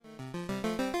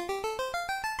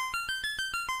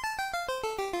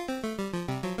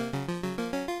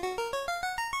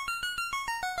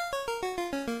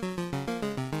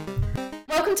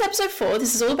welcome to episode 4.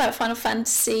 This is all about Final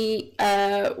Fantasy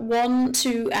 1,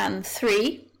 2, and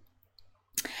 3.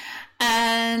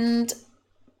 And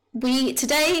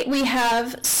today we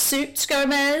have Suits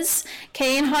Gomez,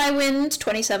 Kane Highwind,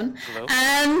 27, hello,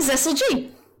 and Zessel G.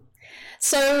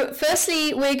 So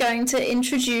firstly, we're going to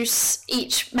introduce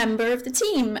each member of the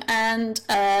team, and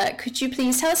could you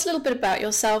please tell us a little bit about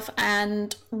yourself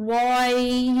and why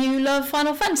you love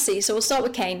Final Fantasy? So we'll start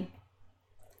with Kane.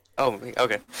 Oh,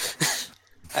 okay.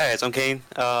 Alright, so I'm Kane.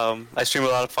 I stream a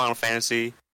lot of Final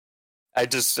Fantasy. I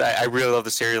really love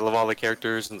the series. I love all the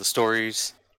characters and the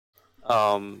stories.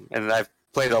 And I've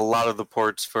played a lot of the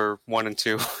ports for 1 and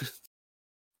 2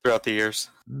 throughout the years.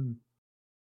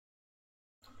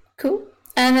 Cool.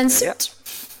 And then Suit.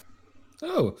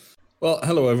 Oh, well,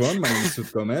 hello everyone. My name is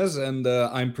Suit Gomez, and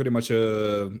I'm pretty much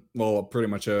a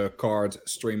card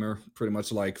streamer, pretty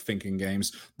much like thinking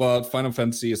games. But Final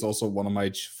Fantasy is also one of my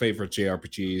favorite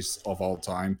JRPGs of all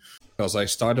time, because I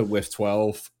started with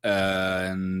 12,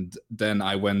 and then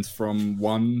I went from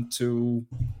 1 to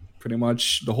pretty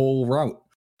much the whole route,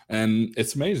 and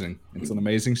it's amazing. It's an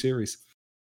amazing series.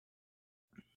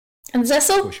 And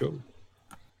Zessel? For sure.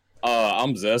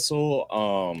 I'm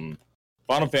Zessel.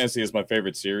 Final Fantasy is my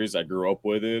favorite series. I grew up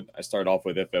with it. I started off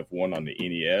with FF1 on the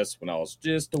NES when I was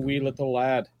just a wee little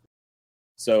lad.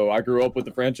 So I grew up with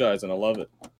the franchise and I love it.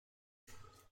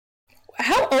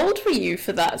 How old were you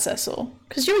for that, Zessel?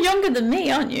 Because you're younger than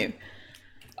me, aren't you?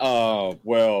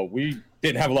 Well, we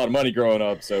didn't have a lot of money growing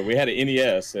up, so we had an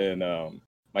NES, and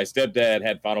my stepdad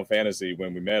had Final Fantasy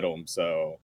when we met him,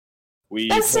 so we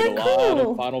played a lot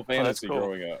of Final Fantasy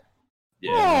growing up.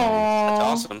 Yeah, that's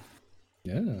awesome.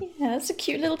 Yeah, that's a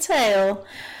cute little tale.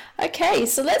 Okay,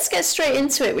 so let's get straight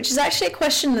into it, which is actually a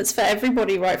question that's for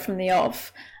everybody right from the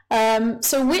off.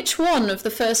 So which one of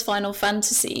the first Final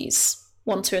Fantasies,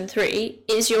 1, 2, and 3,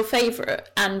 is your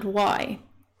favourite, and why?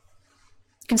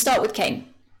 You can start with Kane.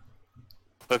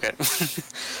 Okay.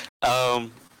 I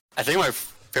think my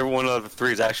favorite one of the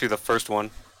 3 is actually the first one.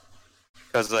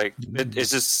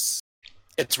 Because,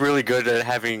 it's really good at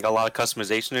having a lot of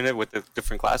customization in it with the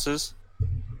different classes.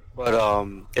 But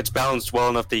it's balanced well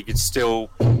enough that you could still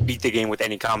beat the game with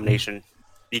any combination.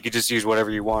 You could just use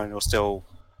whatever you want, you'll still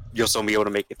be able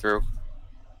to make it through.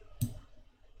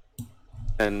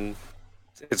 And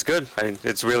it's good. I mean,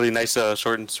 it's really nice,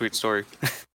 short and sweet story.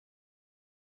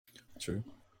 True.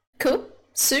 Cool.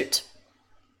 Suit?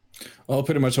 Well,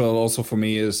 pretty much also for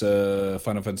me is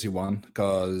Final Fantasy 1,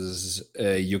 because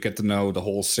you get to know the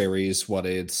whole series,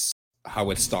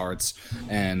 how it starts,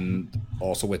 and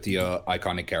also with the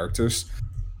iconic characters.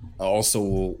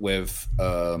 Also with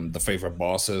the favorite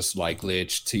bosses like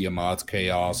Lich, Tiamat,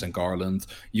 Chaos, and Garland.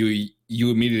 You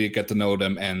immediately get to know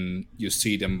them, and you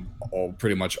see them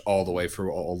pretty much all the way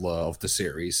through all of the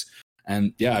series.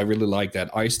 And yeah, I really like that.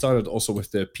 I started also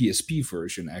with the PSP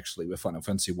version, actually, with Final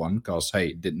Fantasy 1, because,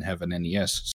 hey, didn't have an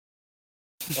NES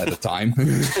at the time.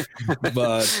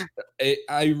 But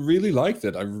I really liked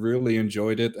it. I really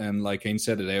enjoyed it. And like Kane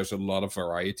said, there's a lot of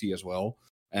variety as well.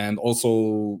 And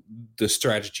also, the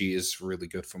strategy is really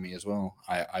good for me as well.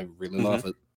 I really love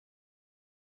it.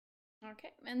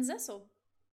 Okay, and Zessel?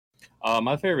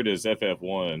 My favorite is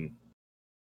FF1,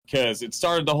 because it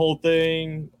started the whole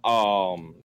thing.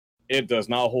 It does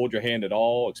not hold your hand at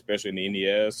all, especially in the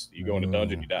NES. You go in a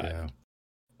dungeon, you die.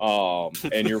 Yeah.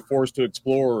 And you're forced to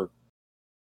explore.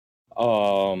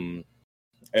 And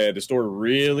the story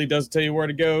really doesn't tell you where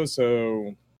to go.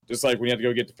 So just like when you have to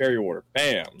go get the fairy water,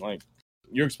 bam, like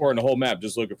you're exploring the whole map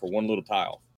just looking for one little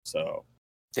tile. So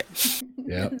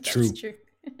yeah, true.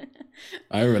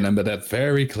 I remember that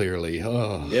very clearly.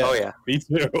 Oh yeah, me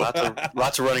too.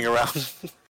 lots of running around.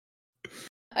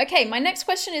 Okay, my next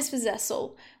question is for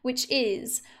Zessel, which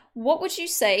is, what would you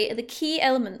say are the key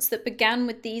elements that began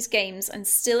with these games and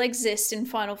still exist in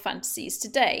Final Fantasies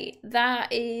today? That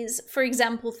is, for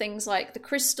example, things like the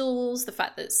crystals, the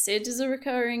fact that Cid is a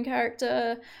recurring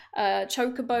character,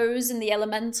 chocobos and the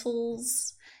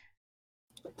elementals.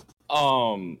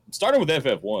 Starting with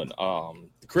FF1,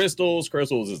 the crystals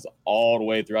is all the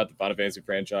way throughout the Final Fantasy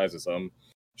franchise in some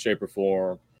shape or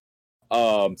form.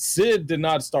 Cid did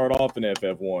not start off in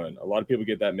FF1. A lot of people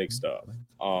get that mixed up.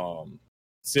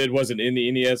 Cid wasn't in the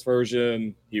NES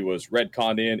version. He was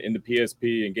retconned in the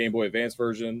PSP and Game Boy Advance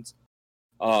versions.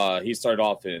 He started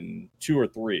off in 2 or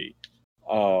 3.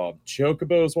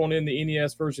 Chocobos weren't in the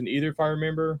NES version either, if I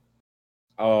remember.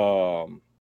 But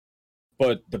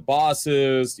the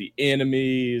bosses, the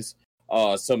enemies,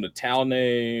 some of the town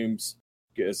names,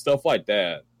 stuff like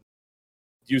that,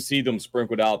 you see them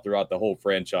sprinkled out throughout the whole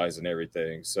franchise and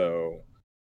everything. So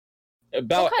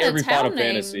about every Final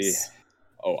Fantasy.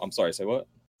 Oh, I'm sorry. Say what?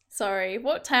 Sorry,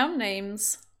 what town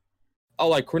names? Oh,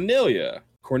 like Cornelia.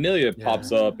 Cornelia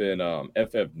pops up in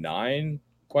FF9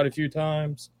 quite a few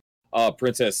times.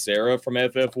 Princess Sarah from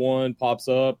FF1 pops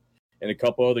up in a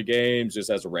couple other games just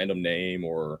as a random name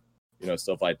or,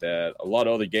 stuff like that. A lot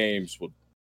of other games will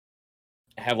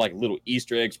have like little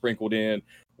Easter eggs sprinkled in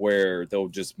where they'll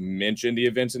just mention the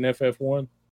events in FF1.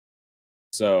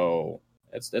 So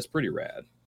that's pretty rad.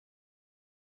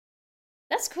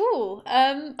 That's cool.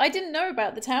 I didn't know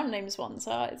about the town names one,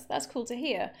 so that's cool to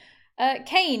hear.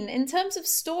 Kane, in terms of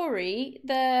story,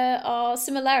 there are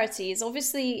similarities.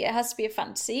 Obviously, it has to be a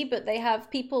fantasy, but they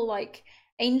have people like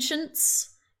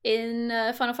ancients in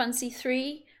Final Fantasy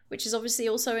 3, which is obviously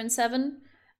also in 7.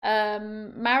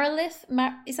 Marilith,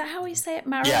 is that how we say it?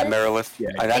 Marilith? Yeah, Marilith. Yeah,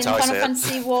 that's how I say it. In Final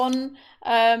Fantasy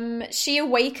 1, she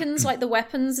awakens like the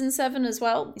weapons in 7 as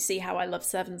well. You see how I love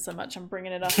 7 so much? I'm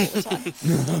bringing it up all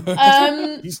the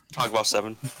time. Talk about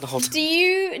 7 the whole time.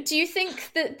 Do you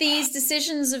think that these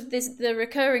decisions of the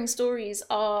recurring stories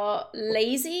are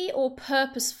lazy or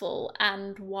purposeful,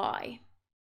 and why?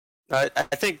 I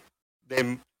think they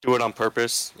do it on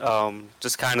purpose,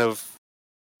 just kind of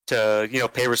to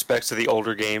pay respects to the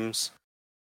older games,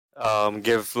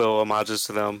 give little homages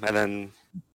to them, and then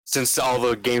since all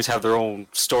the games have their own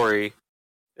story,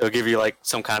 it'll give you like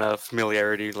some kind of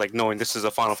familiarity, like knowing this is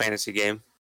a Final Fantasy game,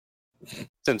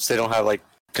 since they don't have like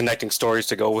connecting stories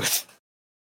to go with.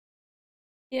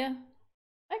 Yeah.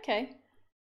 Okay.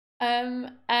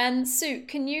 And Sue,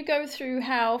 can you go through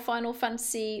how Final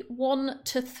Fantasy 1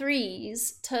 to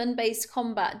 3's turn-based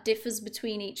combat differs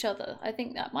between each other? I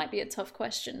think that might be a tough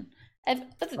question.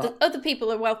 Other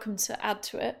people are welcome to add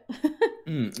to it.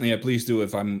 Yeah, please do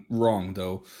if I'm wrong,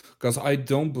 though. Because I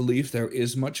don't believe there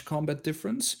is much combat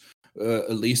difference,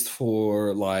 at least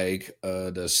for like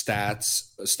the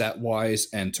stat-wise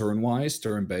and turn-wise,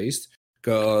 turn-based.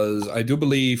 Because I do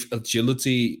believe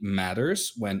agility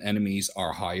matters when enemies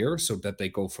are higher, so that they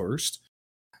go first.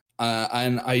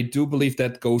 And I do believe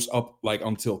that goes up like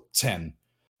until 10.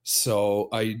 So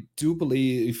I do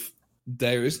believe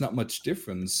there is not much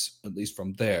difference, at least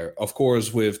from there. Of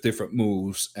course, with different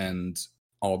moves and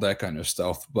all that kind of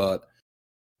stuff. But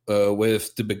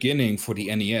with the beginning for the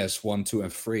NES 1, 2,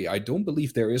 and 3, I don't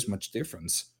believe there is much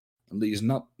difference. At least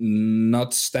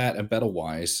not stat and battle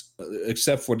wise,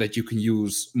 except for that you can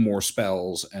use more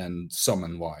spells and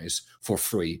summon wise for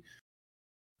free.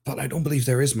 But I don't believe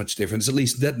there is much difference. At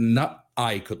least that not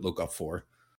I could look up for.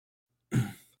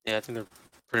 Yeah, I think they're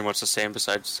pretty much the same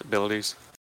besides abilities.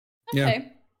 Okay. Yeah.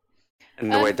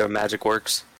 And the way their magic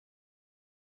works.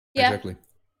 Yeah. Exactly.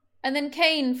 And then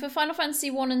Kane, for Final Fantasy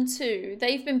 1 and 2,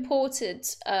 they've been ported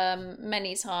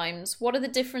many times. What are the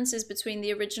differences between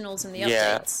the originals and the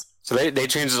updates? So they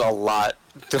changed it a lot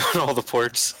doing all the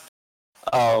ports.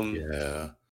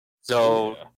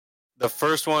 So the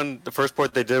first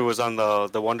port they did was on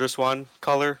the Wonder Swan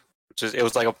color, it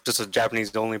was like just a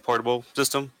Japanese only portable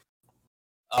system.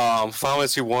 Final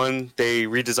Fantasy 1, they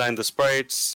redesigned the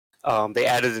sprites. They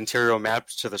added interior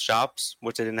maps to the shops,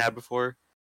 which they didn't have before.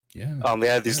 Yeah. They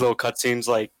had these little cutscenes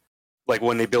like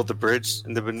when they built the bridge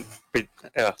in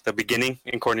the beginning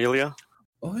in Cornelia.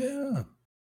 Oh yeah.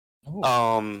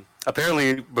 Oh.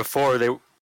 Apparently before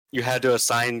you had to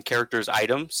assign characters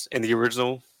items in the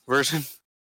original version.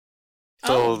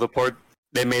 So the port,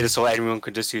 they made it so anyone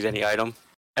could just use any item,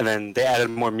 and then they added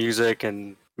more music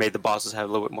and made the bosses have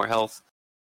a little bit more health.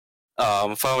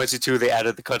 Final Fantasy 2, they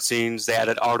added the cutscenes, they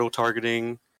added auto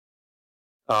targeting,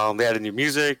 they added new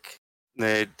music.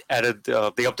 They added,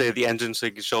 they updated the engine so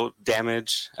you could show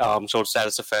damage, showed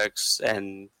status effects,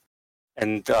 and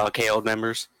KO'd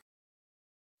members.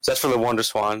 So that's for the Wonder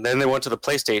Swan. Then they went to the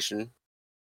PlayStation,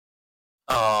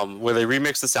 where they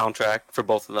remixed the soundtrack for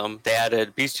both of them. They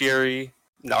added bestiary,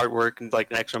 artwork, and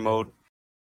like an extra mode.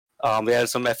 They added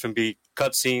some FMB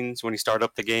cutscenes when you start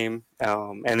up the game,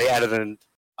 and they added an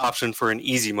option for an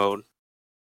easy mode.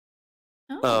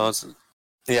 And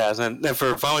then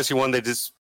for Final Fantasy 1, they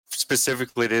just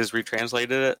specifically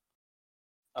retranslated it.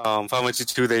 Final Fantasy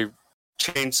 2, they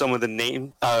changed some of the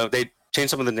name. They changed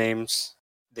some of the names.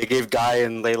 They gave Guy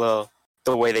and Layla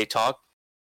the way they talk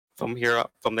from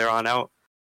there on out,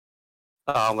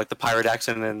 like the pirate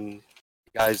accent and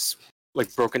Guy's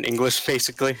like broken English,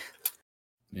 basically.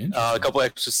 A couple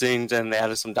extra things, and they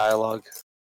added some dialogue.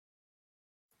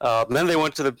 Then they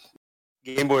went to the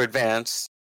Game Boy Advance.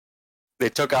 They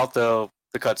took out the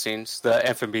cutscenes, the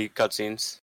FMB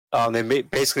cutscenes. They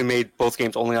basically made both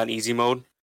games only on easy mode,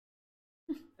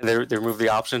 and they removed the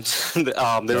options.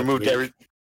 They removed every.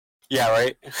 Yeah,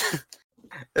 right.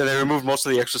 And they removed most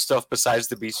of the extra stuff besides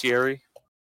the bestiary.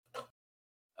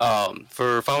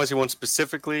 For Final Fantasy 1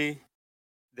 specifically,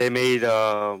 they made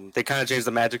they kind of changed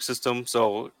the magic system,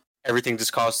 so everything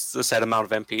just costs a set amount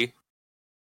of MP.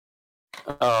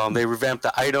 They revamped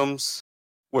the items,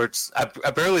 which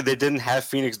apparently they didn't have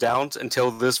Phoenix Downs until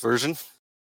this version.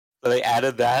 So they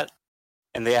added that,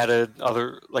 and they added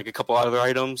a couple other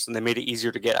items, and they made it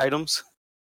easier to get items.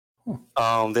 They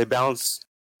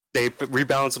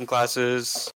rebalanced some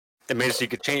classes. They made it so you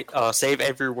could save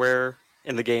everywhere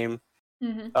in the game.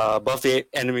 Buff the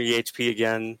enemy HP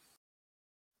again.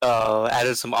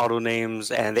 Added some auto names,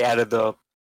 and they added the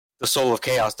Soul of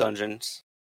Chaos dungeons.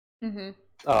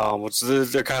 Which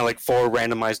they're kind of like 4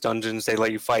 randomized dungeons. They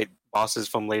let you fight bosses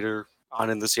from later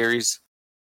on in the series.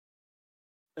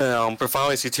 For Final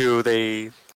Fantasy 2,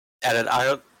 they added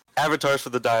avatars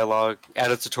for the dialogue,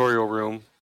 added tutorial room.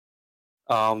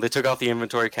 They took out the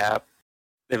inventory cap.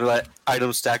 They let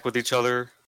items stack with each other.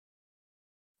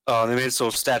 They made it so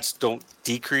stats don't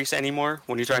decrease anymore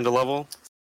when you're trying to level.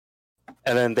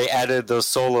 And then they added the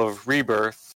Soul of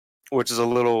Rebirth, which is a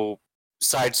little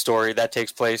side story that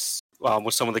takes place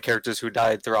with some of the characters who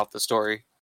died throughout the story.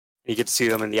 You get to see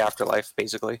them in the afterlife,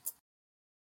 basically.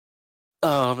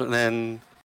 And then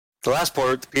the last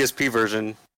port, the PSP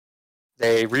version,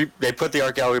 they put the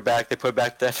art gallery back. They put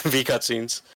back the FMV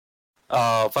cutscenes.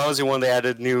 Final Fantasy 1, they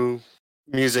added new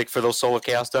music for those Soul of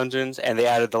Chaos dungeons, and they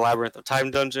added the Labyrinth of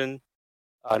Time dungeon.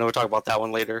 I know we'll talk about that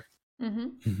one later.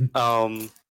 Final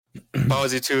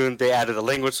Fantasy 2, they added a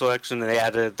language selection, and they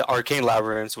added the Arcane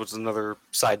Labyrinths, which is another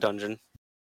side dungeon.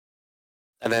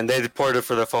 And then they ported it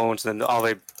for the phones, and then all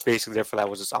they basically did for that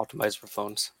was just optimize for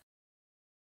phones.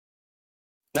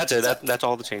 That's it. That's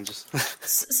all the changes.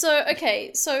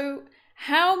 So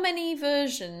how many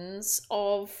versions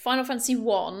of Final Fantasy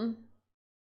 1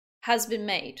 has been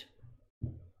made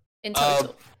in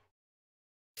total?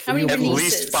 How many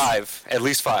releases? At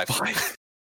least five.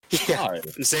 Yeah.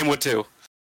 Same with 2.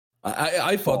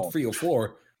 I thought 3 or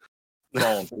 4.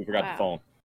 Phone. We forgot the phone.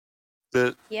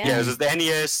 It was the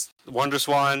NES,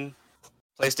 WonderSwan,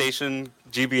 PlayStation,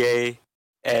 GBA,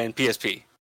 and PSP.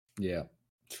 Yeah,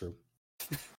 true.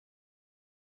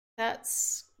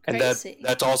 That's crazy. And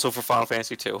that's also for Final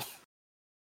Fantasy 2.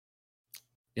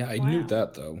 Yeah, I knew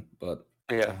that though, but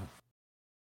yeah.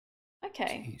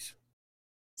 Okay. Jeez.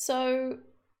 So,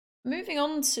 moving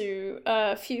on to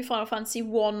a few Final Fantasy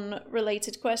 1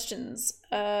 related questions.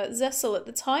 Zessel, at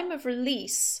the time of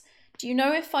release, do you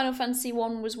know if Final Fantasy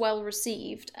 1 was well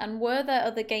received, and were there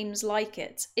other games like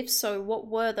it? If so, what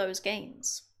were those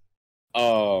games?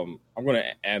 I'm going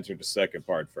to answer the second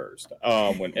part first.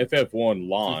 When FF1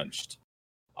 launched,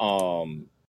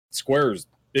 Square's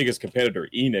biggest competitor,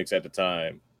 Enix at the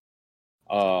time,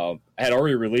 had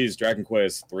already released Dragon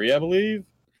Quest III, I believe.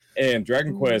 And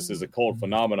Dragon Quest is a cult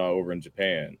phenomena over in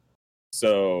Japan.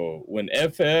 So when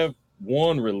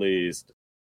FF1 released,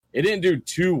 it didn't do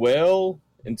too well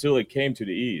until it came to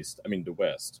the east. I mean, the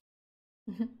west.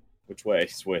 Which way?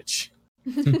 Switch.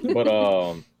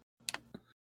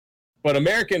 But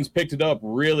Americans picked it up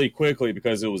really quickly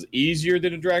because it was easier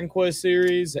than the Dragon Quest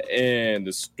series, and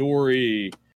the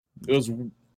story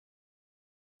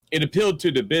it appealed to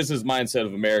the business mindset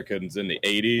of Americans in the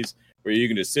 80s, where you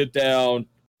can just sit down,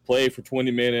 play for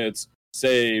 20 minutes,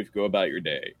 save, go about your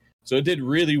day. So it did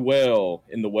really well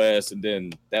in the West, and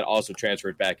then that also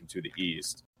transferred back into the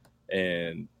East.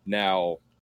 And now,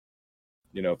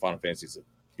 Final Fantasy is a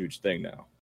huge thing now.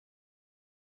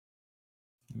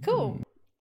 Cool.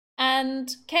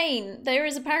 And Kane, there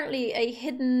is apparently a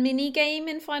hidden mini game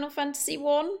in Final Fantasy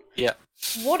 1. Yeah.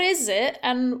 What is it,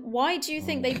 and why do you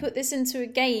think they put this into a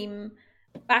game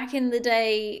back in the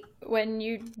day when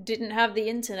you didn't have the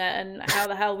internet, and how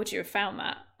the hell would you have found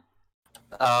that?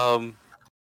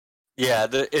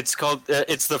 It's called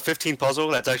it's the 15 puzzle.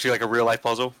 That's actually like a real life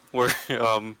puzzle where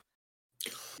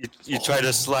you try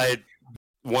to slide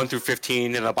 1 through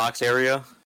 15 in a box area.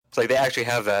 It's like they actually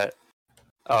have that.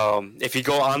 If you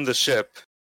go on the ship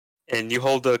and you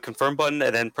hold the confirm button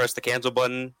and then press the cancel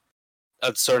button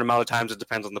a certain amount of times, it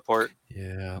depends on the port.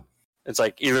 Yeah. It's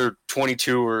like either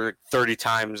 22 or 30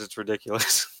 times. It's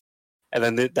ridiculous. And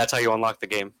then that's how you unlock the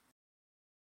game.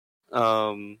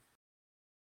 And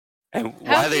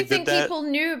how do you think people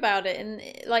knew about it? And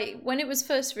like when it was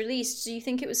first released, do you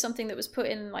think it was something that was put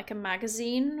in like a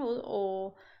magazine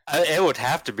or? It would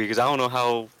have to be, because I don't know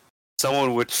how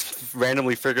someone would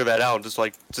randomly figure that out.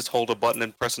 Just hold a button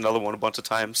and press another one a bunch of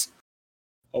times.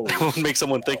 Oh, that would make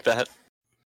someone think that.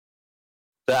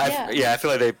 I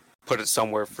feel like they put it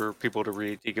somewhere for people to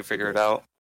read. You can figure it out.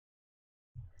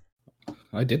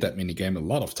 I did that minigame a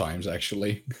lot of times,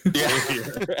 actually.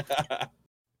 Yeah.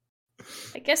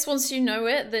 I guess once you know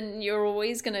it, then you're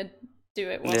always gonna do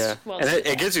it. And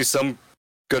it gives you some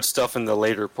good stuff in the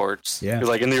later ports. Yeah.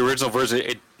 Like in the original version,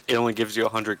 it only gives you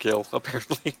 100 gil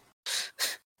apparently,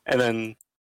 and then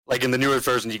like in the newer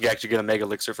version, you can actually get a mega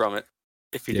elixir from it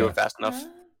if you do it fast enough.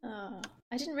 Oh,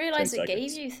 I didn't realize 10 it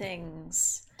gave seconds. you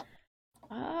things.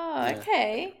 Oh,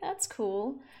 okay, that's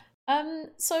cool.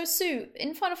 So Sue,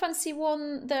 in Final Fantasy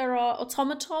 1, there are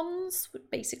automatons,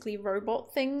 basically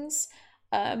robot things.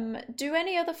 Do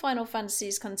any other Final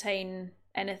Fantasies contain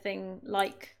anything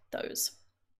like those?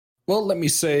 Well, let me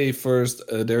say first,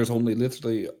 there's only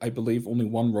literally, I believe, only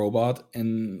one robot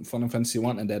in Final Fantasy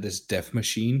 1, and that is Death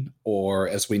Machine, or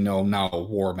as we know now,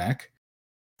 War Mech.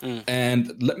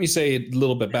 And let me say it a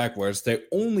little bit backwards. The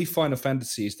only Final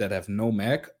Fantasies that have no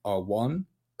mech are 1,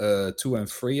 2, and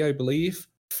 3, I believe,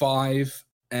 5,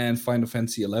 and Final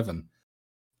Fantasy 11.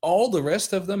 All the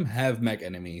rest of them have mech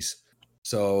enemies.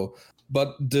 So,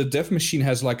 but the Death Machine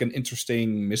has like an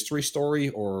interesting mystery story,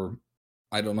 or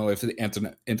I don't know if the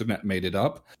internet made it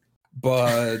up,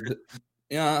 but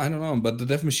yeah, I don't know. But the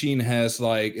Death Machine has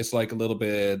like, it's like a little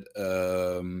bit,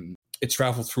 it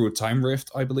traveled through a time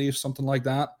rift, I believe, something like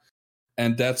that.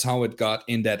 And that's how it got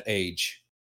in that age.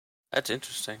 That's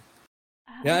interesting.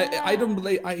 Yeah, I don't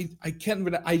believe, I can't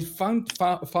really, I found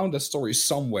that story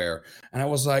somewhere, and I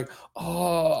was like,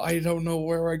 oh, I don't know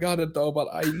where I got it though, but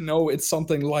I know it's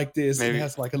something like this. Maybe. It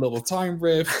has like a little time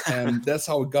rift, and that's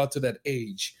how it got to that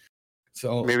age.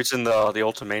 So Maybe it's in the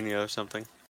Ultimania or something.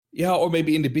 yeah, or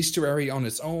maybe in the bestiary on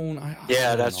its own. I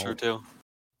Yeah, don't that's know. true too.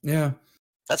 Yeah.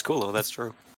 That's cool though. That's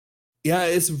true. Yeah,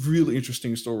 it's a really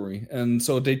interesting story. And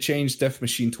so they changed Death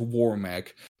Machine to War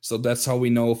Mech. So that's how we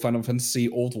know Final Fantasy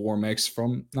old War Mechs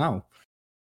from now.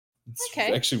 It's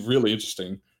Okay. actually really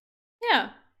interesting. Yeah,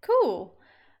 cool.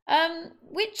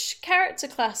 Which character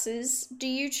classes do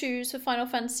you choose for Final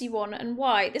Fantasy 1 and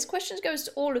why? This question goes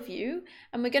to all of you,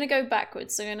 and we're going to go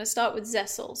backwards. So we're going to start with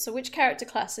Zessel. So which character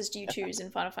classes do you choose in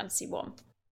Final Fantasy 1?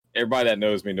 Everybody that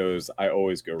knows me knows I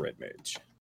always go red mage.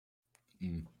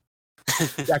 Mm.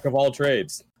 Jack of all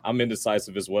trades. I'm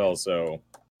indecisive as well, so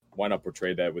why not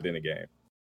portray that within a game?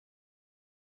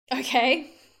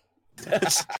 Okay.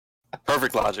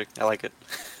 Perfect logic. I like it.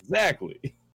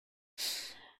 Exactly.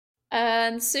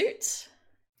 And Suit?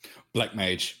 Black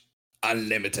Mage.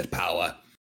 Unlimited power.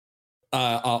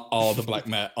 All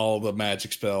the all the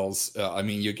magic spells. I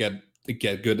mean, you get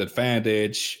good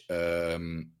advantage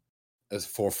as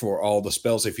for all the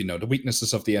spells if you know the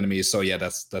weaknesses of the enemies. So yeah,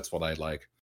 that's what I like,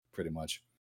 pretty much.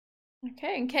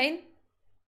 Okay, and Kane?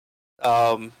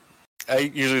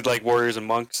 I usually like warriors and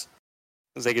monks,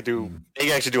 because they can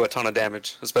actually do a ton of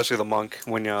damage, especially the monk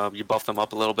when you buff them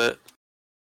up a little bit.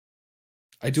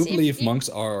 I do See, believe if you- monks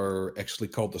are actually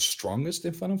called the strongest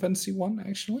in Final Fantasy 1,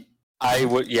 actually. I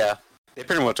would, yeah, they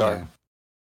pretty much are. Yeah.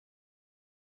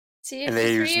 See, if And the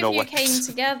they use three no of you weapons. came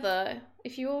together,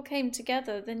 if you all came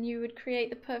together, then you would create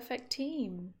the perfect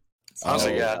team.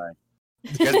 Honestly, yeah.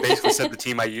 You guys basically said the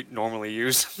team I normally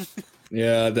use.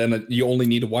 Yeah, then you only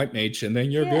need a white mage, and then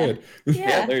you're Yeah. good.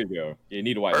 Yeah. There you go. You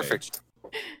need a white Perfect.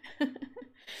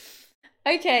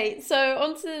 Okay, so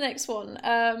on to the next one.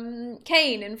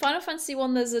 Kane, in Final Fantasy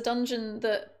 1, there's a dungeon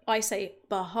that I say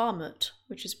Bahamut,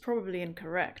 which is probably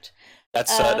incorrect.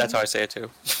 That's how I say it too.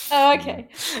 Oh, okay.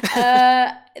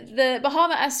 The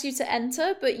Bahamut asks you to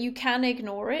enter, but you can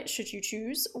ignore it should you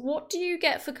choose. What do you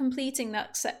get for completing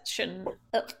that section?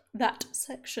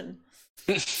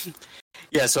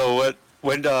 Yeah. So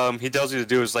when he tells you to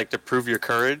do is like to prove your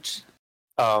courage,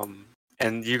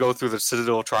 and you go through the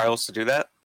Citadel trials to do that.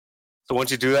 So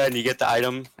once you do that and you get the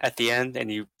item at the end and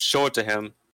you show it to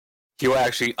him, he will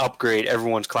actually upgrade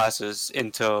everyone's classes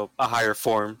into a higher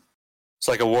form. It's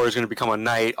like a warrior is going to become a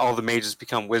knight. All the mages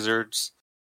become wizards.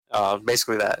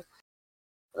 Basically that.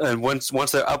 And once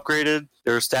they're upgraded,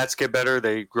 their stats get better.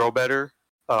 They grow better.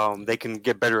 They can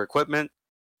get better equipment,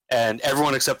 and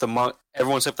everyone except the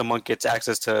monk gets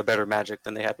access to better magic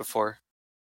than they had before.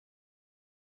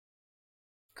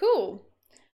 Cool.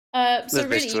 So That's really,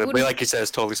 basically you it. But wouldn't... like you said,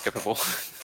 it's totally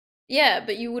skippable. Yeah,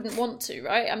 but you wouldn't want to,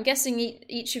 right? I'm guessing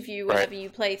each of you, whenever Right. you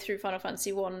play through Final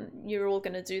Fantasy 1, you're all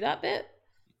going to do that bit.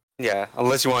 Yeah,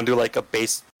 unless you want to do like a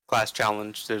base class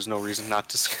challenge, there's no reason not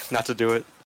to do it.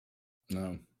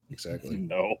 No, exactly.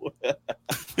 No.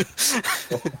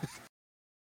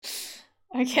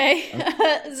 Okay.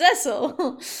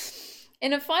 Zessel.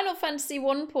 In a Final Fantasy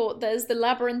 1 port, there's the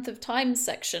Labyrinth of Time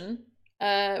section,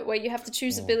 where you have to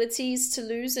choose abilities to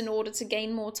lose in order to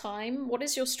gain more time. What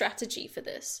is your strategy for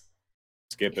this?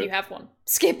 Skip If you it. have one.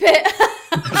 Skip it!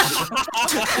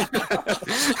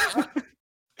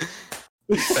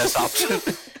 Best option.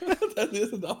 That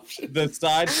is an option. The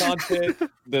side content,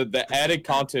 the added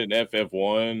content in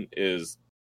FF1 is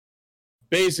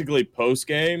basically post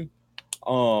game,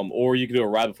 or you can do it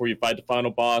right before you fight the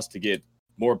final boss to get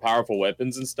more powerful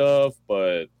weapons and stuff.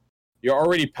 But you're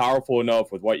already powerful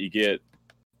enough with what you get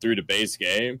through the base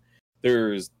game.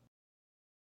 There's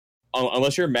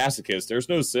unless you're a masochist, there's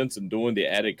no sense in doing the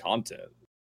added content.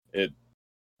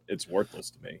 It's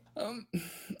worthless to me.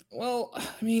 Well, I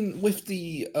mean, with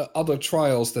the other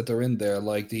trials that are in there,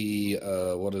 like the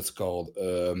what it's called,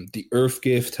 the Earth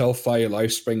Gift, Hellfire,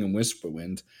 Lifespring, and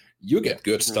Whisperwind, you get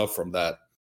good stuff from that.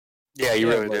 Yeah, you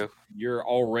really do. You're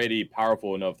already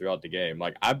powerful enough throughout the game.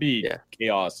 Like, I beat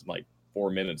Chaos in like 4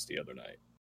 minutes the other night.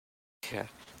 Yeah,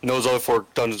 and those other 4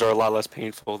 dungeons are a lot less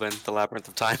painful than the Labyrinth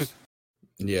of Time.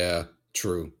 Yeah,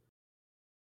 true.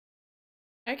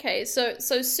 Okay, so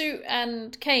Suit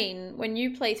and Kane, when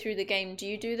you play through the game, do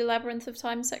you do the Labyrinth of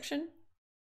Time section?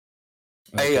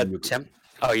 I attempt.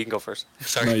 Oh, you can go first.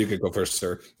 Sorry. No, you can go first,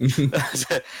 sir.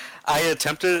 I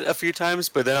attempted it a few times,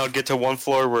 but then I'll get to one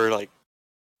floor where like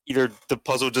either the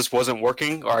puzzle just wasn't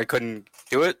working or I couldn't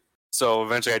do it. So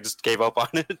eventually, I just gave up on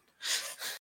it.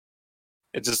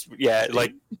 It just,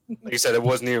 like you said, it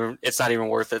wasn't even. It's not even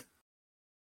worth it.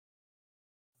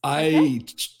 I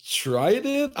tried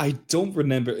it. I don't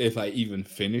remember if I even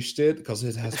finished it because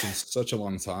it has been such a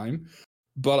long time.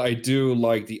 But I do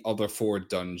like the other 4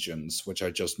 dungeons, which I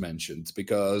just mentioned,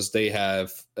 because they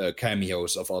have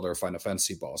cameos of other Final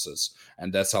Fantasy bosses.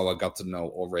 And that's how I got to know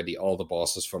already all the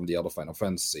bosses from the other Final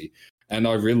Fantasy. And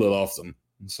I really love them.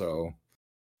 So,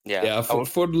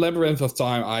 for the Labyrinth of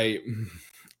Time,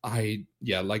 I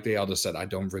like the other said, I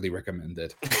don't really recommend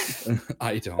it.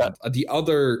 I don't. The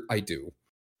other, I do.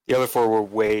 The other 4 were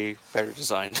way better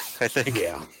designed, I think.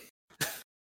 Yeah.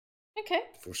 Okay,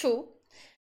 cool.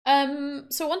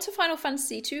 So on to Final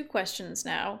Fantasy II questions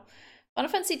now. Final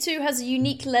Fantasy II has a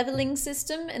unique leveling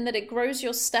system in that it grows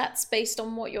your stats based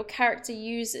on what your character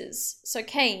uses. So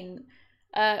Kane,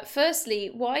 firstly,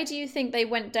 why do you think they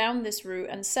went down this route?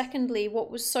 And secondly,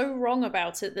 what was so wrong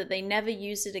about it that they never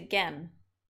use it again?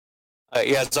 So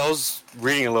I was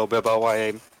reading a little bit about why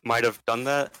they might have done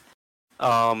that.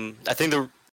 I think the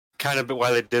kind of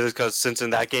why they did is because since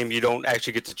in that game you don't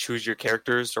actually get to choose your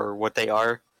characters or what they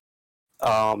are,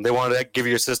 they wanted to give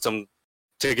you a system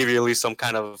to give you at least some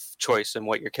kind of choice in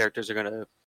what your characters are going to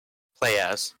play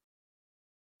as.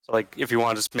 So, like, if you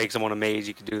want to just make someone a mage,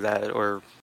 you can do that, or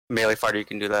melee fighter, you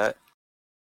can do that.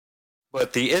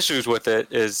 But the issues with it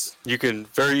is you can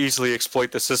very easily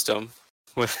exploit the system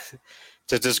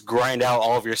to just grind out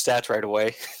all of your stats right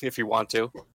away if you want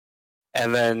to,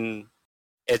 and then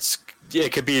it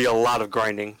could be a lot of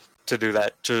grinding to do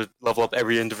that, to level up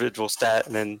every individual stat,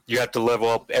 and then you have to level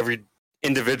up every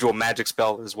individual magic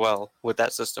spell as well with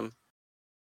that system.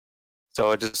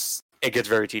 So it gets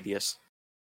very tedious.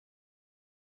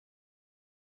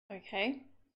 Okay,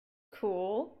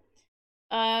 cool.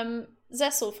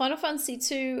 Zessel, Final Fantasy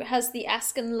II has the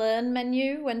Ask and Learn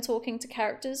menu when talking to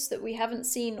characters that we haven't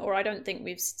seen, or I don't think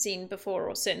we've seen before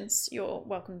or since. You're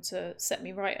welcome to set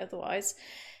me right otherwise.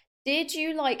 Did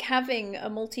you like having a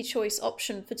multi-choice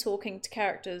option for talking to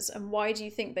characters, and why do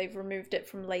you think they've removed it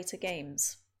from later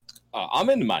games? I'm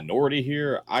in the minority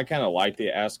here. I kind of like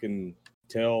the ask and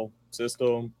tell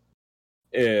system.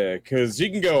 Because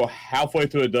you can go halfway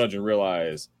through a dungeon and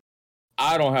realize,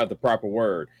 I don't have the proper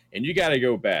word, and you got to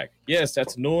go back. Yes,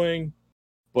 that's annoying,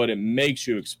 but it makes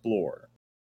you explore.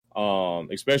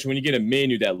 Especially when you get a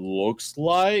menu that looks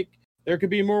like there could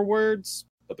be more words,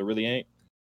 but there really ain't.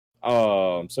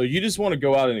 So you just want to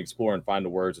go out and explore and find the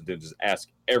words, and then just ask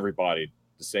everybody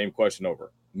the same question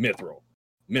over. Mithril.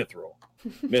 Mithril.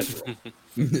 Mithril.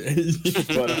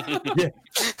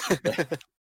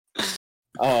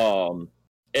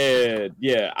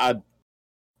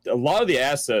 A lot of the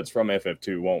assets from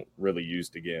FF2 won't really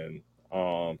used again,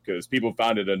 because people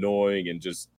found it annoying and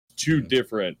just too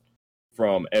different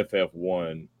from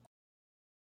FF1.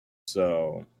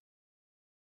 So,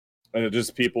 and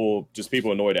just people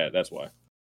annoyed at it, that's why.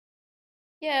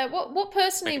 Yeah, what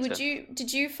personally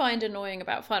did you find annoying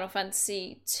about Final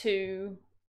Fantasy II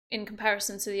in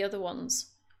comparison to the other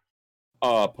ones?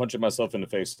 Punching myself in the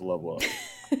face to level up.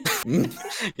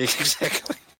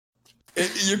 Exactly.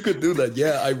 You could do that.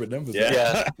 Yeah, I remember that.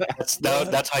 Yeah,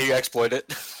 that's how you exploit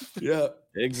it. Yeah,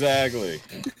 exactly.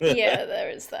 Yeah, there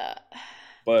is that.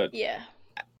 But yeah,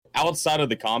 outside of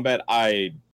the combat,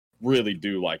 I really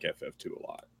do like FF2 a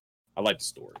lot. I like the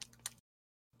story.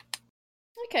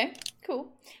 Okay,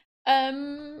 cool.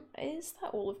 Is that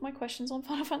all of my questions on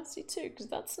Final Fantasy II? Because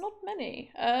that's not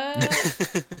many.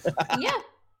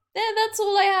 Yeah, that's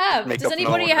all I have. Does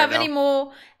anybody have any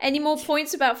more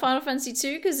points about Final Fantasy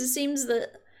II? Because it seems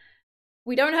that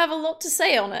we don't have a lot to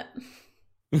say on it.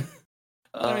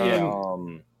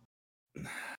 Oh,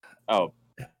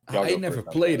 I never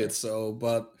played it,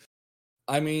 but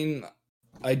I mean,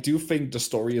 I do think the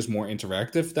story is more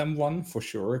interactive than 1 for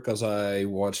sure, because I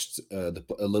watched a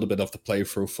little bit of the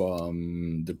playthrough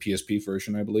from the PSP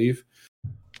version, I believe,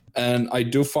 and I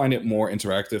do find it more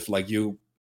interactive. Like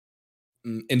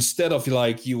instead of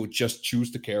like you just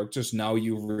choose the characters, now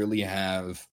you really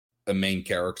have a main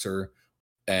character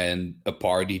and a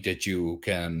party that you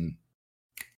can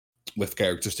with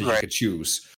characters that you could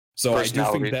choose. So I do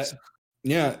think that,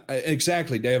 yeah,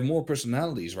 exactly. They have more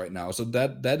personalities right now, so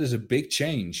that is a big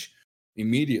change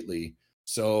immediately.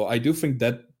 So I do think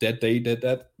that they did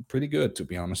that pretty good, to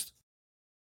be honest.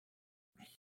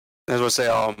 I was gonna say,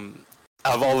 out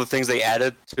of all the things they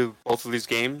added to both of these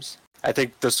games, I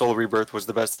think the Soul Rebirth was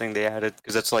the best thing they added,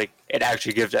 because it's like it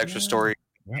actually gives extra story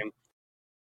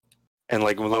and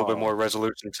like a little bit more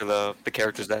resolution to the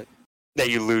characters that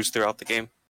you lose throughout the game.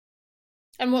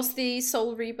 And what's the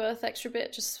Soul Rebirth extra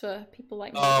bit, just for people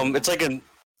like me? It's like an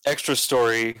extra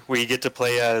story where you get to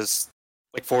play as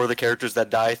like 4 of the characters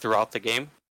that die throughout the game.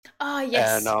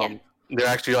 Yes. And they're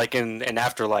actually like in an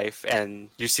afterlife, and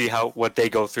you see what they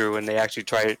go through, and they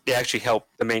actually help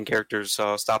the main characters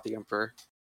stop the Emperor.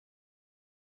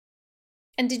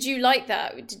 And did you like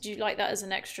that? Did you like that as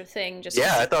an extra thing? Just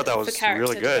I thought that was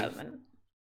really good.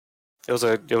 It was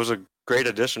a great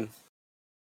addition.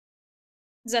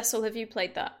 Zessel, have you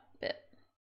played that bit?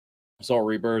 Soul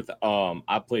Rebirth.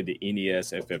 I played the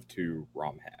NES FF2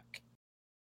 ROM hack.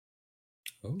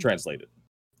 Translated.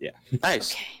 Yeah.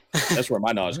 Nice. Okay. That's where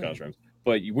my knowledge comes from.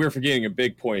 But we're forgetting a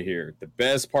big point here. The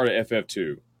best part of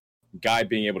FF2, Guy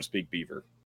being able to speak Beaver.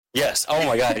 Yes. Oh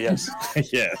my God. Yes.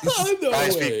 Yes. I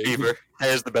speak Beaver. That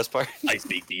is the best part. I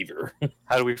speak Beaver.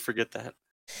 How do we forget that?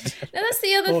 Now that's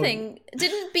the other thing.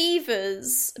 Didn't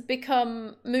beavers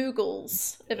become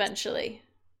Moogles eventually?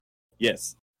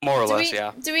 Yes. More or less,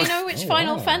 yeah. Do we know which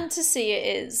Final Fantasy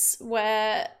it is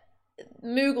where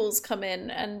Moogles come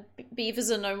in and beavers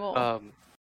are no more?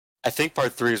 I think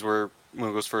part 3 is where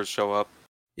Moogles first show up.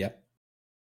 Yep.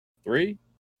 3?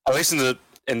 At least in the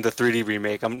 3D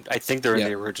remake. I think they're in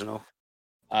the original.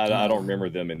 I don't remember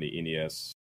them in the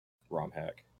NES ROM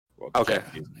hack. Well, okay.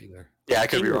 Yeah, I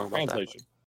could be wrong about translation.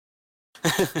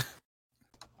 That.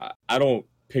 I don't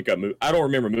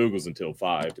remember Moogles until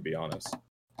 5, to be honest.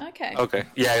 Okay. Okay.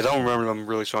 Yeah, I don't remember them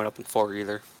really showing up in 4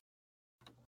 either.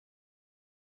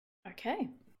 Okay.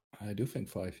 I do think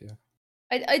 5, yeah.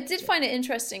 I did find it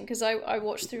interesting because I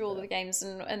watched through all the games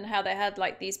and how they had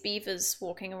like these beavers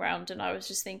walking around, and I was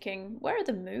just thinking, where are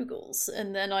the Moogles?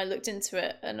 And then I looked into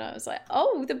it and I was like,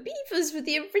 oh, the beavers were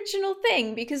the original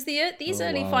thing, because these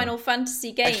early Final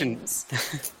Fantasy games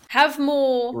have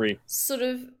more sort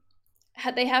of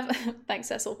they have thanks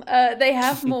Cecil they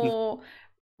have more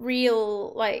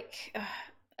real like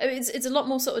it's a lot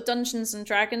more sort of Dungeons and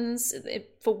Dragons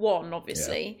for one,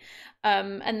 obviously.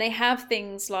 And they have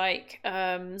things like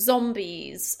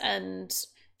zombies and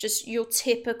just your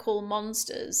typical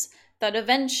monsters that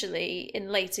eventually in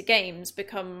later games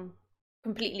become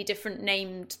completely different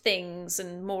named things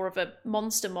and more of a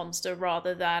monster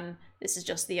rather than this is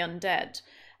just the undead.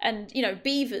 And, you know,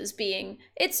 beavers being,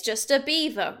 it's just a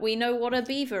beaver. We know what a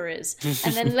beaver is.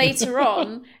 And then later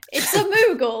on, it's a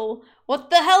Moogle. What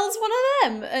the hell's one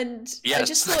of them? And I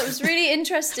just thought it was really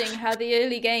interesting how the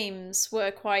early games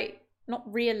were quite,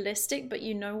 not realistic, but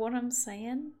you know what I'm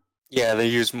saying? Yeah, they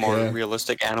use more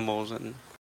realistic animals and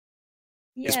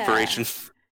inspiration.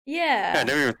 Yeah. I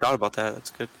never even thought about that.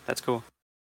 That's good. That's cool.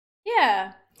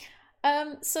 Yeah.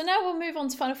 So now we'll move on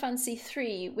to Final Fantasy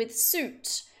III with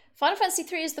Suit. Final Fantasy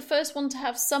III is the first one to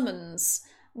have summons.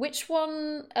 Which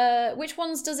ones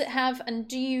does it have, and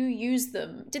do you use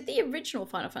them? Did the original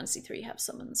Final Fantasy III have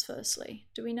summons, firstly?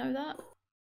 Do we know that?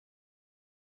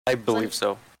 I believe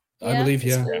so. Yeah, I believe,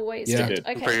 yeah. Always yeah. did.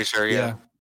 Okay. I'm pretty sure, yeah.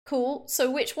 Cool. So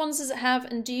which ones does it have,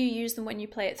 and do you use them when you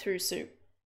play it through Suit?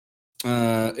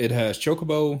 It has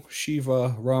Chocobo,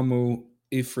 Shiva, Ramu,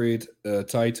 Ifrit,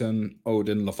 Titan,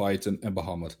 Odin, Leviathan, and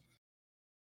Bahamut.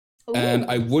 Ooh. And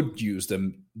I would use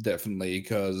them, definitely,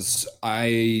 because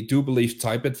I do believe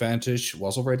Type Advantage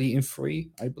was already in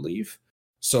 3, I believe.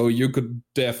 So you could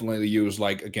definitely use,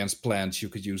 like, against plants, you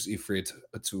could use Ifrit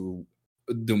to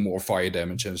do more fire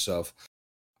damage and stuff.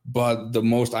 But the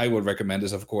most I would recommend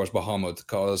is, of course, Bahamut,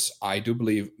 because I do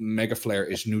believe Mega Flare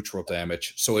is neutral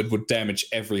damage, so it would damage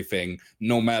everything,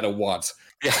 no matter what.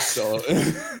 Yeah. So,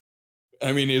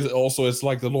 I mean, it's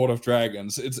like the Lord of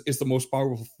Dragons. It's the most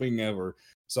powerful thing ever.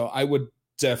 So I would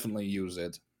definitely use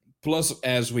it. Plus,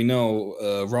 as we know,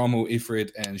 Ramu,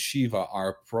 Ifrit, and Shiva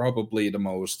are probably the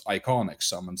most iconic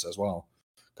summons as well.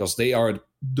 because they are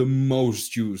the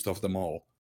most used of them all.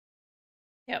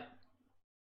 Yep.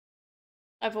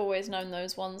 I've always known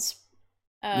those ones.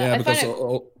 Yeah, because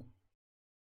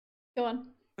Go on.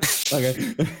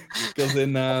 okay, because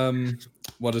in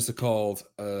what is it called?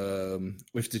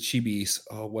 With the chibis,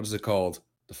 what is it called?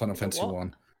 The Final Fantasy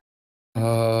one.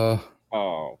 Oh,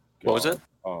 what was it?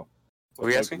 Oh, what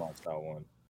were you asking? Style one.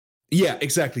 Yeah,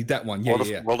 exactly that one.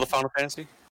 Yeah, World of Final Fantasy.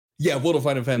 Yeah, World of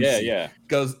Final Fantasy. Yeah.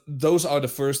 Because those are the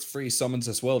first 3 summons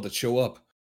as well that show up.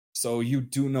 So you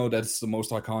do know that's the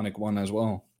most iconic one as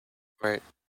well. Right.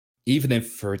 Even in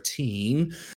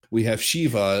 13, we have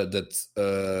Shiva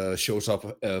that shows up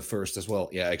first as well.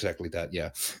 Yeah, exactly that. Yeah.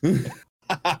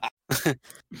 A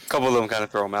couple of them kind of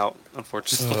throw them out,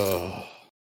 unfortunately.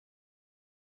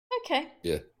 Okay.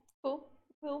 Yeah. Cool.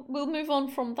 We'll move on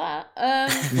from that.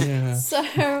 Yeah.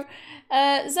 So,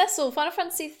 Zessel, Final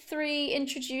Fantasy III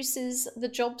introduces the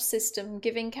job system,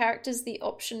 giving characters the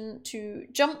option to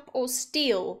jump or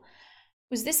steal.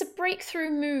 Was this a breakthrough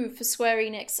move for Square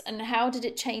Enix, and how did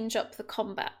it change up the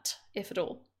combat, if at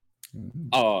all?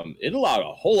 It allowed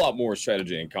a whole lot more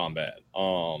strategy in combat.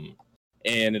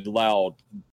 And it allowed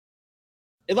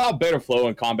better flow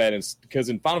in combat, because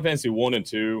in Final Fantasy 1 and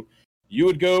 2, you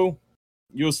would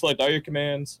select all your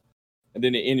commands, and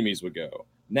then the enemies would go.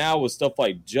 Now with stuff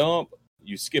like jump,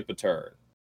 you skip a turn.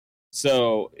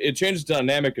 So it changed the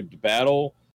dynamic of the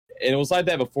battle, and it was like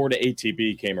that before the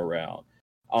ATB came around.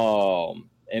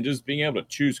 And just being able to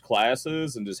choose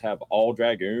classes and just have all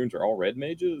dragoons or all red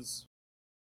mages.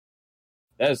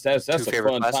 That's a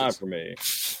fun time for me.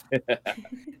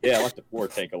 Yeah, I like the floor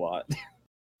tank a lot.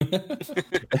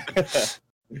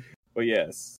 But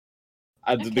yes.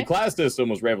 The class system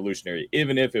was revolutionary,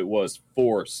 even if it was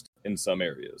forced in some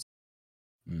areas.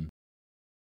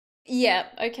 Yeah,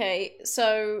 okay.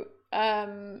 So,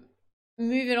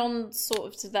 moving on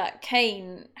sort of to that,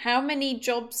 Kane, how many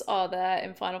jobs are there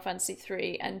in Final Fantasy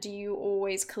III, and do you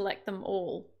always collect them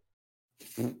all?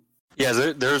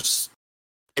 Yeah, there's,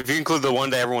 if you include the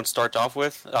one that everyone starts off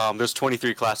with, there's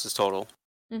 23 classes total.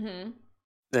 Mm-hmm.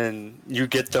 Then you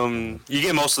get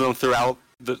most of them throughout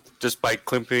just by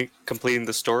completing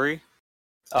the story.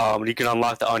 You can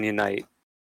unlock the Onion Knight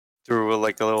through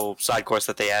like a little side quest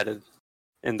that they added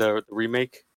in the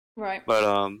remake. Right.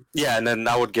 But yeah, and then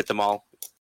I would get them all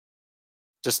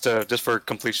just for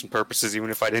completion purposes, even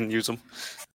if I didn't use them.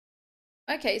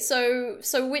 Okay, so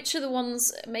which are the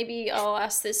ones? Maybe I'll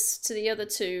ask this to the other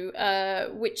two.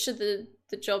 Which are the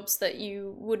jobs that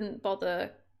you wouldn't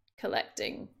bother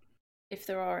collecting, if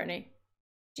there are any?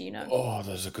 Do you know? Oh,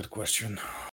 that's a good question,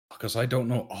 because I don't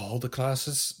know all the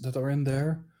classes that are in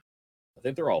there. I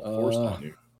think they're all forced on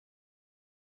you.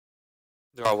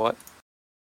 They're all what?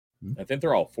 I think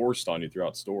they're all forced on you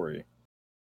throughout story.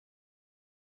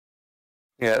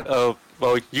 Yeah.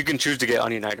 Well, you can choose to get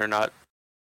Onion Knight or not.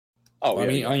 Oh, I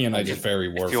mean, Onion Knight is very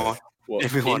worth it.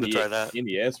 If you want to try that. In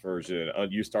the S version,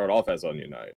 you start off as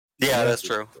Onion Knight. Yeah, that's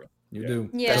true. You do.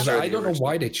 Yeah. I don't know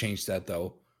why they changed that,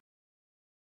 though.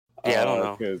 Yeah, I don't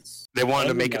know. Because they wanted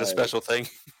to make it a special thing.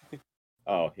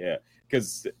 Oh, yeah.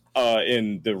 Because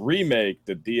in the remake,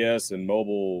 the DS and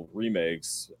mobile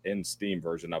remakes, in Steam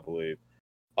version, I believe,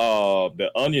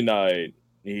 the Onion Knight,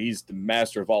 he's the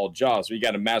master of all jobs. So you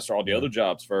got to master all the other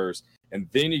jobs first, and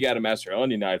then you got to master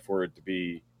Onion Knight for it to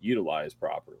be utilized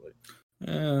properly.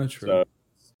 Yeah, true.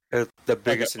 So, the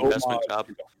biggest investment job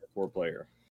for a player.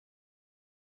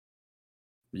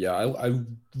 Yeah, I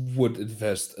would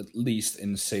invest at least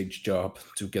in Sage job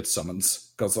to get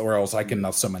summons, or else I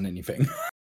cannot summon anything.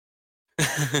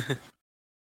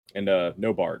 And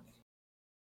no Bard.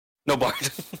 No Bard.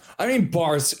 I mean,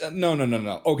 Bards.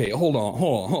 No. Okay, hold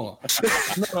on.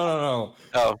 No.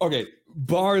 Oh. Okay,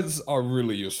 Bards are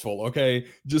really useful. Okay,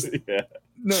 just Yeah.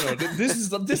 No. This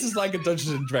is like a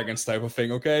Dungeons and Dragons type of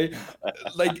thing. Okay,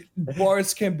 like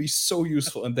Bards can be so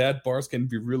useful, and that Bards can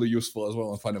be really useful as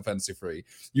well in Final Fantasy III.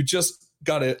 You just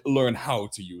gotta learn how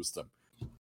to use them.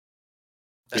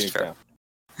 That's fair.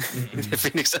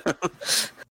 Phoenix.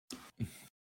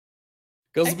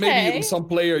 Because maybe some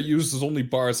player uses only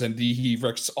bars and he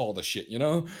wrecks all the shit, you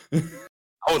know?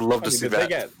 I would love to see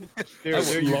that.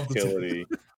 Their utility.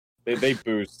 They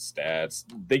boost stats.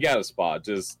 They got a spot.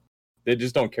 They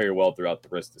just don't carry well throughout the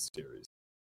rest of the series.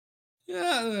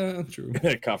 Yeah, true.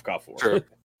 Cough, cough. True.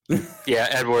 Yeah,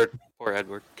 Edward. Poor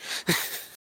Edward.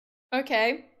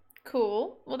 Okay,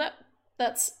 cool. Well,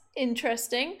 that's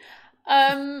interesting.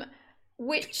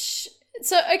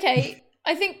 Okay.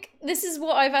 I think this is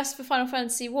what I've asked for Final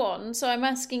Fantasy 1, so I'm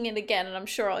asking it again, and I'm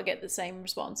sure I'll get the same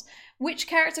response. Which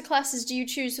character classes do you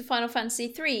choose for Final Fantasy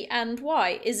 3, and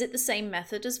why? Is it the same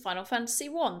method as Final Fantasy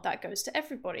 1? That goes to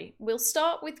everybody. We'll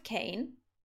start with Kain.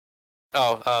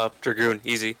 Oh, Dragoon,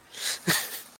 easy.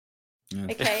 Yeah.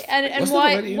 Okay, and Was that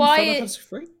why already in Final Fantasy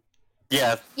 3?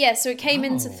 Yeah, Yeah, so it came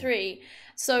into Oh. 3.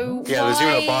 So yeah. why... There's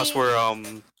even a boss where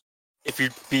if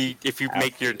you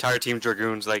make your entire team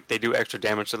Dragoons, like they do extra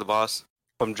damage to the boss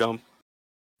from jump.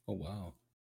 Oh wow.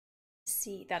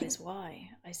 See, that is why.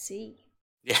 I see.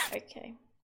 Yeah. Okay.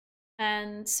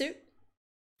 And Sue?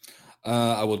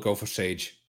 I would go for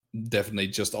Sage. Definitely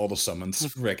just all the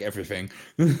summons, wreck everything.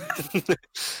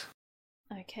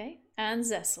 Okay. And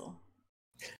Zessel?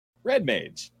 Red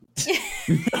Mage. Saw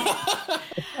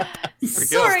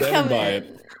it standing by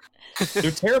coming.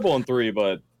 They're terrible in 3,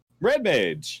 but Red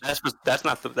Mage. That's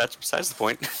besides the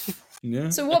point. Yeah.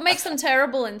 So what makes them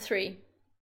terrible in 3?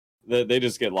 They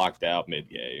just get locked out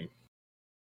mid-game.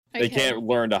 Okay. They can't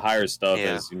learn to hire stuff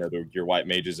Yeah. as, your white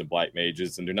mages and black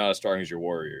mages, and they're not as strong as your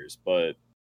warriors, but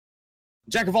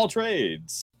jack of all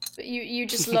trades. But you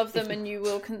just love them and you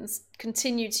will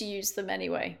continue to use them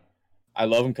anyway. I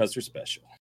love them because they're special,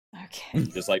 Okay.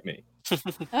 just like me.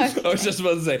 I was just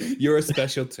about to say, you're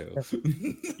special too.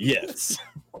 Yes.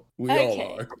 We Okay.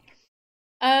 all are.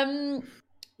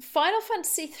 Final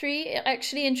Fantasy 3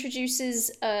 actually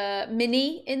introduces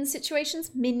Minnie in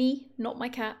situations. Minnie, not my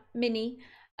cat. Minnie.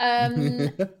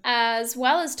 As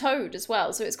well as Toad as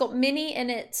well. So it's got Minnie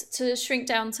in it to shrink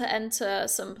down to enter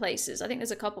some places. I think there's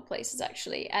a couple places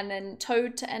actually. And then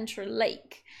Toad to enter a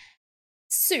lake.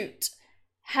 Suit.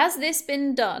 Has this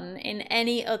been done in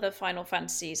any other Final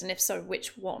Fantasies? And if so,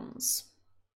 which ones?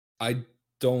 I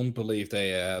don't believe they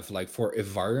have, like, for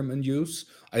environment use,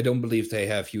 I don't believe they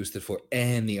have used it for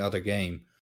any other game.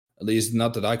 At least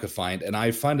not that I could find. And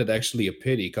I find it actually a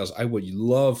pity, because I would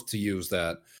love to use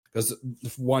that. Because,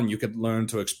 one, you could learn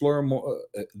to explore more,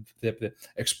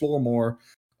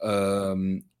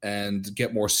 and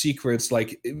get more secrets.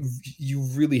 Like, you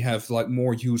really have, like,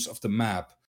 more use of the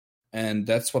map. And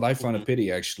that's what I find a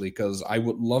pity, actually, because I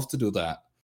would love to do that.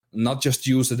 Not just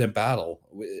use it in battle.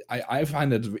 I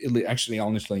find it really, actually,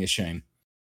 honestly, a shame.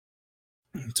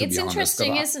 It's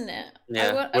interesting, isn't it?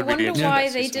 Yeah, I would be wonder interesting why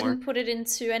to see they some more. didn't put it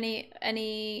into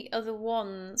any other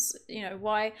ones. You know,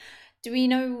 why? Do we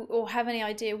know or have any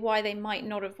idea why they might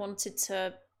not have wanted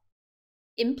to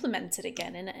implement it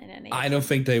again in any? I don't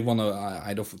think they want to.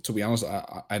 I don't. To be honest,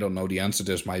 I don't know the answer.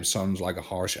 This might sound like a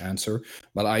harsh answer,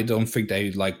 but I don't think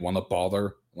they want to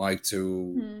bother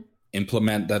to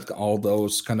implement that, all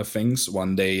those kind of things.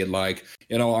 One day,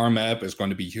 our map is going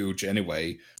to be huge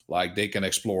anyway. Like, they can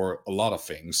explore a lot of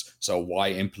things, so why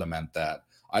implement that?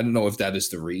 I don't know if that is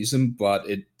the reason, but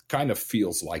it kind of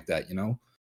feels like that,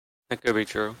 That could be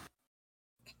true.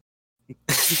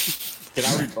 Can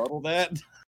I rebuttal that?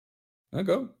 I'll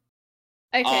go.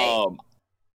 Okay.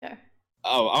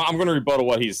 Oh, I'm going to rebuttal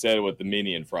what he said with the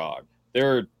Minnie and Frog.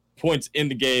 There are points in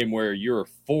the game where you're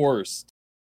forced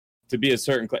to be a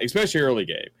certain class, especially early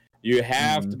game. You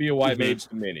have to be a white mage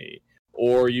to Minnie,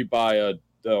 or you buy a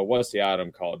what's the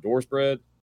item called? Door spread?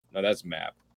 No, that's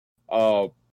map.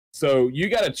 So you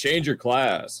got to change your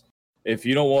class. If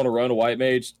you don't want to run a white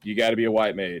mage, you got to be a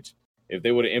white mage. If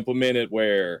they would have implemented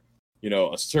where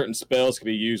a certain spells could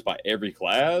be used by every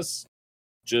class,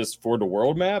 just for the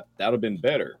world map, that would have been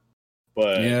better.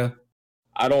 But Yeah.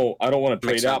 I don't want to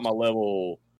Makes trade out sense. my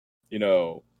level,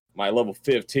 my level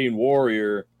 15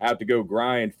 warrior. I have to go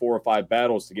grind 4 or 5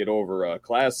 battles to get over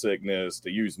class sickness,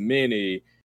 to use Minnie,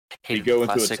 to go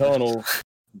into a tunnel,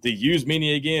 to use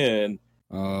Minnie again,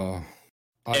 I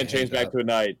and hate change back that. to a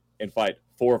knight and fight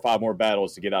 4 or 5 more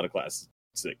battles to get out of class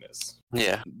sickness.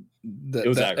 Yeah. That- It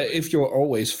was that- aggravating. if you're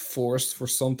always forced for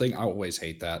something, I always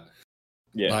hate that.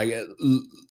 Yeah.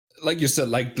 Like you said,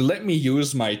 let me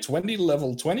use my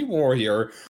level 20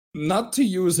 warrior, not to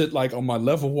use it on my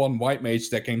level 1 white mage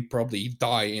that can probably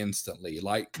die instantly. No,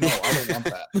 I don't want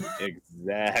that.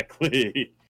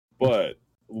 Exactly. But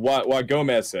what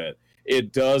Gomez said,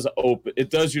 it does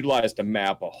utilize the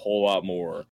map a whole lot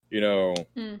more. You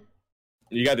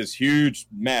got this huge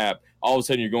map, all of a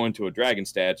sudden you're going to a dragon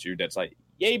statue that's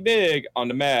yay big on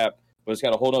the map, but it's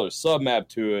got a whole other sub map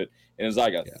to it, and it's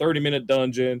like a 30-minute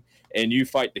dungeon, and you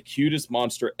fight the cutest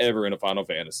monster ever in a Final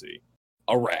Fantasy.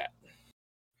 A rat.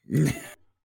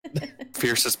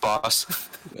 Fiercest boss.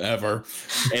 Ever.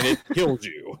 And it kills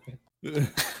you.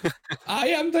 I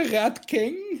am the Rat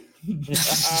King.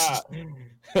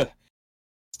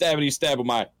 Stabbity stab with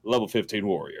my level 15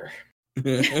 warrior.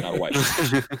 Not a white.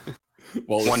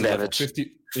 Well, One it's a level damage.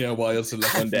 50. Yeah, well, it's a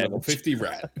One level damage. 50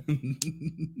 rat.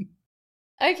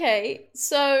 Okay,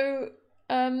 so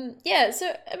so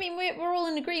I mean we're all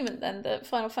in agreement then that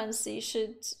Final Fantasy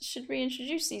should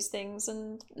reintroduce these things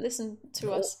and listen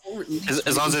to us.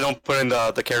 As long as they don't put in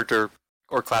the character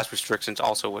or class restrictions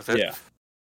also with it.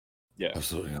 Yeah.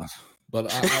 Absolutely not.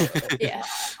 But Yeah.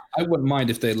 I wouldn't mind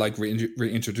if they like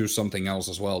reintroduce something else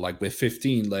as well. Like with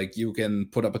 15, like you can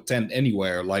put up a tent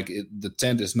anywhere. Like the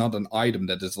tent is not an item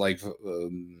that is like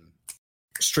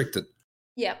restricted.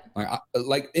 Yeah.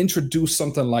 Like introduce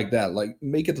something like that. Like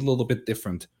make it a little bit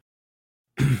different.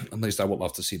 At least I would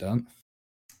love to see that.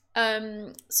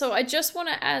 So I just want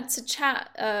to add to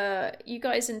chat, you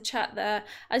guys in chat there.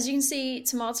 As you can see,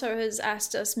 Tomato has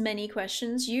asked us many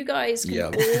questions. You guys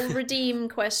can all redeem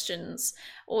questions.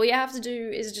 All you have to do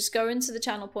is just go into the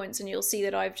channel points and you'll see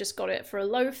that I've just got it for a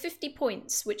low 50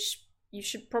 points, which you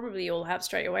should probably all have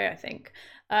straight away, I think.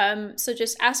 So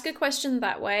just ask a question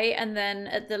that way, and then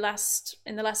in the last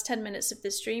 10 minutes of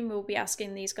this stream, we'll be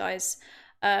asking these guys.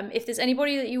 If there's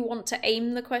anybody that you want to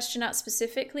aim the question at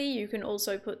specifically, you can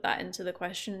also put that into the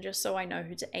question just so I know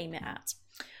who to aim it at.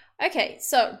 Okay,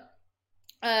 so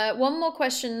one more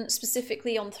question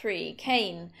specifically on 3.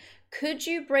 Kane, could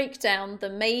you break down the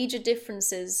major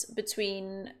differences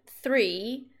between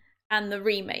 3 and the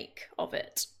remake of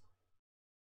it?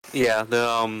 Yeah,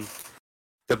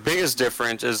 the biggest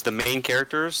difference is the main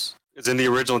characters. It's in the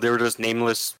original, they were just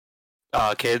nameless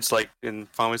kids like in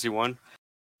Final Fantasy 1.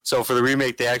 So for the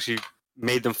remake, they actually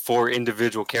made them 4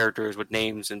 individual characters with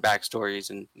names and backstories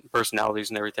and personalities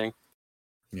and everything.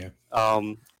 Yeah.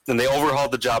 And they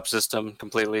overhauled the job system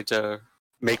completely to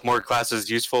make more classes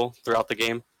useful throughout the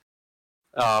game.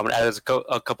 Added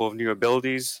a couple of new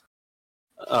abilities.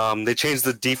 They changed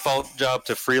the default job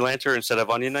to Freelancer instead of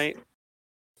Onion Knight.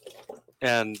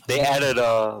 And they added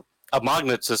a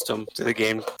magnet system to the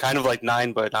game, kind of like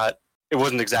 9, but not. It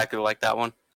wasn't exactly like that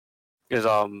one. Because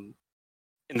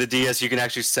in the DS, you can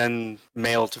actually send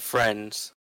mail to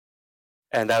friends,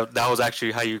 and that was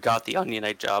actually how you got the Onion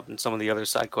Knight job and some of the other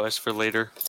side quests for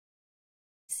later.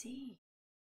 See.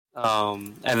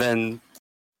 And then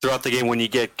throughout the game, when you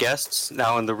get guests,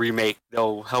 now in the remake,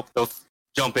 they'll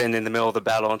jump in the middle of the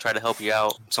battle and try to help you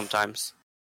out sometimes.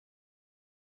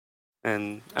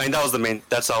 And I mean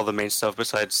that's all the main stuff.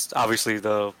 Besides, obviously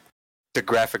the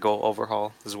graphical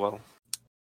overhaul as well.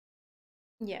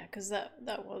 Yeah, because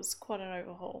that was quite an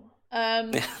overhaul.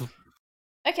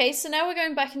 Okay, so now we're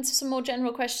going back into some more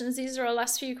general questions. These are our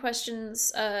last few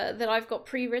questions that I've got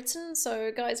pre-written.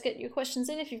 So guys, get your questions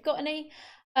in if you've got any.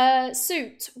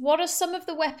 Suit, what are some of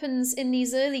the weapons in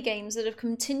these early games that have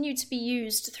continued to be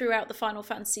used throughout the Final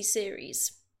Fantasy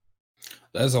series?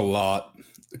 There's a lot,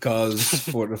 because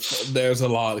for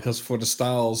the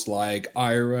styles like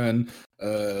iron,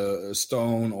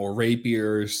 stone, or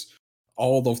rapiers,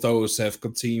 all of those have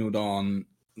continued on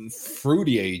through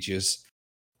the ages.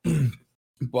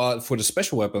 But for the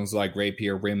special weapons like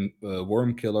rapier,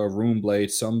 wormkiller,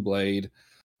 runeblade, sunblade,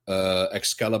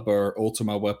 Excalibur,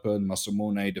 Ultima weapon,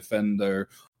 Masamune, defender,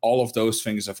 all of those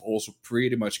things have also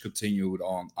pretty much continued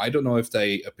on. I don't know if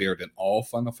they appeared in all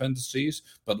Final Fantasies,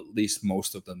 but at least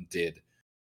most of them did.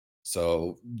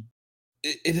 So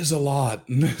it is a lot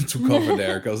to cover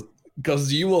there,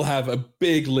 because you will have a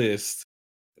big list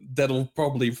that'll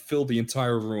probably fill the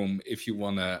entire room if you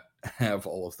want to have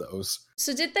all of those.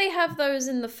 So did they have those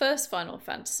in the first Final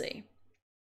Fantasy?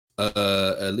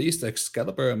 At least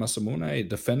Excalibur and Masamune,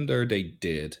 Defender, they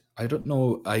did. I don't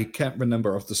know. I can't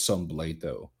remember of the Sunblade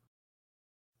though.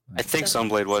 I think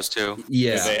Sunblade was too.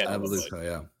 Yeah, I believe so.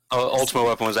 Yeah. Ultimate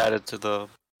weapon was added to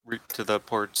the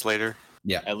ports later.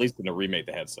 Yeah. At least in the remake,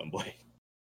 they had Sunblade.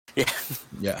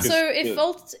 Yeah. So if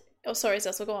oh, sorry,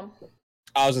 Cecil, go on.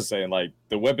 I was just saying, like,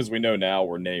 the weapons we know now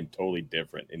were named totally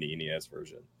different in the NES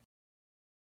version.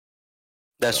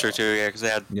 That's true too. Yeah, because they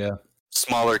had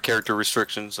smaller character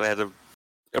restrictions. So they had to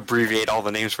abbreviate all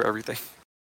the names for everything.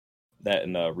 That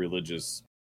and religious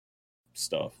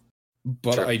stuff.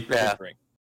 But sure.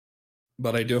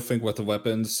 But I do think with the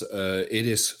weapons, it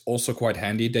is also quite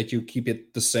handy that you keep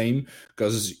it the same,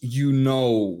 because you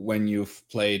know when you've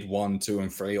played 1, 2,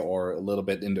 and 3, or a little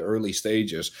bit in the early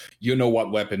stages, you know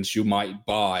what weapons you might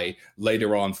buy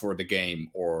later on for the game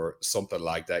or something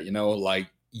like that. You know, like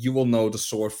you will know the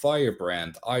Sword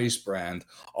Firebrand, Ice Brand,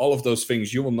 all of those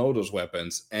things. You will know those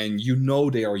weapons, and you know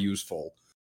they are useful.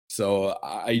 So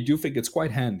I do think it's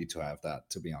quite handy to have that,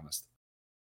 to be honest.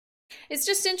 It's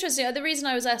just interesting. The reason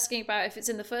I was asking about if it's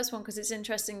in the first one, because it's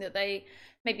interesting that they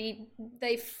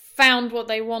found what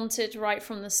they wanted right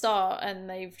from the start and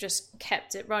they've just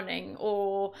kept it running.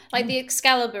 Or like the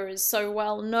Excalibur is so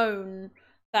well known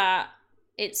that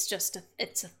it's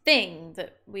a thing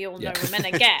that we all know we're meant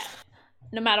to get,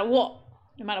 no matter what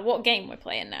no matter what game we're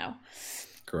playing now.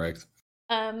 Correct.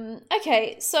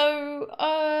 Okay,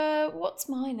 so what's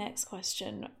my next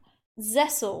question?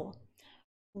 Zessel,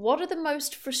 what are the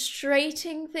most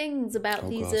frustrating things about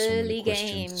these early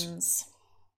games?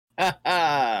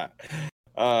 As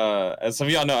some of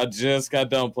y'all know, I just got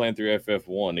done playing through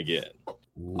FF1 again.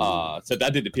 So I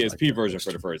did the PSP version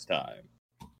for the first time.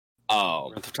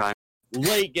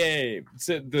 Late game.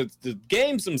 So the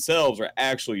games themselves are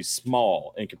actually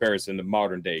small in comparison to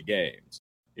modern day games.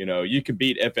 You know, you can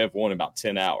beat FF1 in about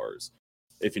 10 hours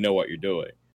if you know what you're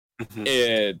doing.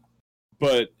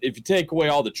 But if you take away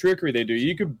all the trickery they do,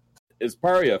 it's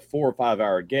probably a 4 or 5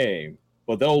 hour game,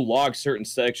 but they'll lock certain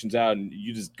sections out and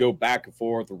you just go back and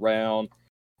forth around.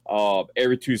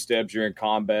 Every 2 steps you're in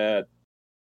combat.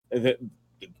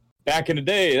 Back in the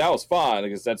day, that was fine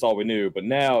because that's all we knew. But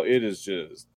now it's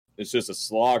just a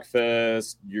slog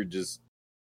fest. You're just,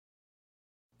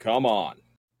 come on.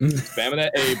 Spamming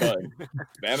that A button.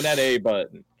 Spamming that A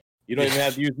button. You don't even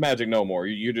have to use magic no more.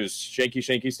 You just shaky,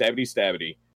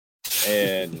 stabby.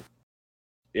 And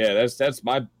yeah, that's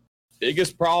my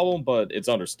biggest problem, but it's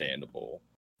understandable.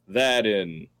 That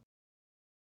and,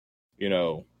 you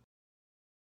know,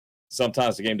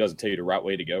 sometimes the game doesn't tell you the right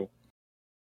way to go.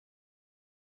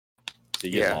 So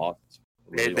you get lost.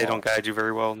 Really they don't guide you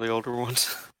very well in the older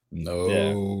ones. No.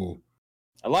 Yeah.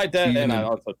 I like that, and I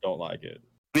also don't like it.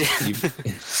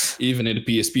 Even in the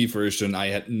PSP version, I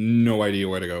had no idea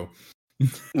where to go.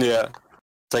 Yeah.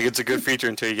 It's like it's a good feature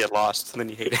until you get lost, and then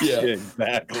you hate it. Yeah,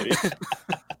 exactly.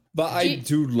 But I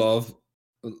do love...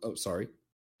 Oh, sorry.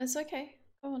 It's okay.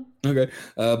 Go on. Okay.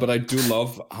 But I do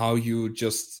love how you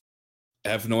just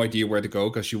have no idea where to go,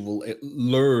 because you will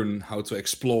learn how to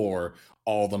explore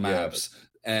all the maps. Yeah.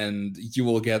 And you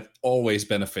will get always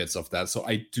benefits of that. So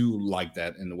I do like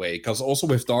that in a way. Because also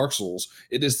with Dark Souls,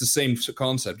 it is the same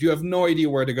concept. You have no idea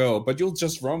where to go, but you'll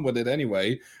just run with it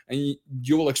anyway. And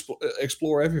you will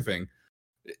explore everything.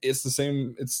 It's the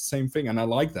same thing. And I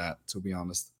like that, to be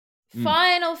honest.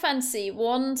 Final Fantasy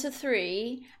 1 to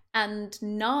 3 and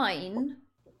 9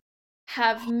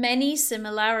 have many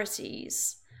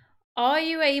similarities. Are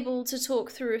you able to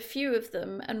talk through a few of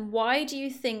them, and why do you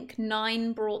think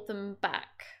 9 brought them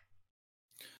back?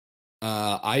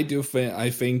 I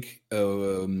think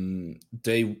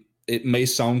it may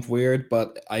sound weird,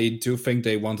 but I do think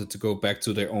they wanted to go back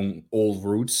to their own old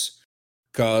roots,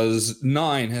 because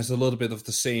 9 has a little bit of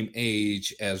the same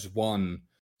age as 1.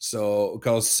 So,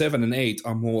 because 7 and 8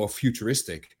 are more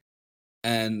futuristic,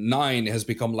 and 9 has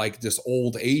become like this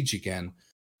old age again.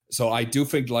 So I do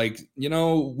think, like, you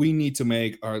know, we need to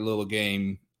make our little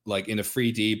game like in a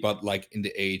 3D, but like in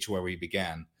the age where we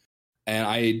began. And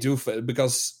I do,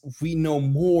 because we know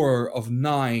more of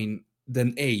 9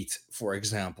 than 8, for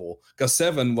example. Because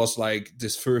 7 was like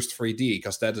this first 3D,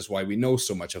 because that is why we know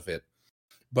so much of it.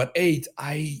 But 8,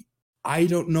 I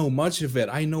don't know much of it.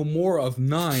 I know more of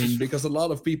 9 because a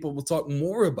lot of people will talk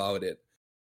more about it.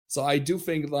 So I do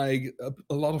think like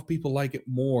a lot of people like it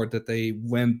more that they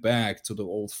went back to the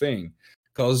old thing,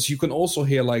 because you can also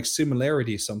hear like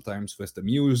similarities sometimes with the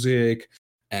music,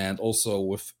 and also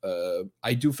with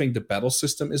I do think the battle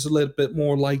system is a little bit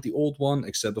more like the old one,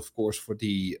 except of course for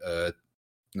the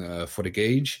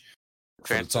gauge,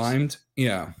 for the timed,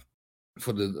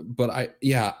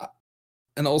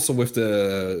 and also with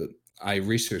the I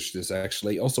researched this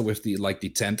actually, also with the like the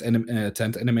tent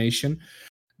animation.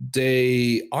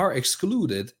 They are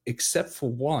excluded except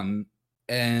for 1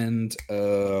 and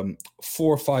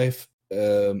 4, 5.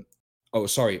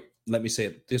 Let me say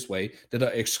it this way. That are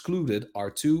excluded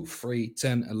are 2, 3,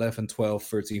 10, 11, 12,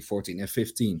 13, 14, and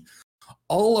 15.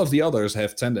 All of the others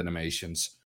have tent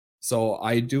animations. So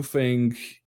I do think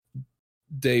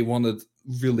they wanted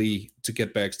really to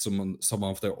get back some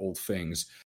of their old things.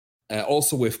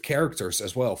 Also with characters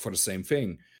as well, for the same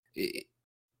thing.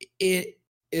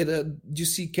 You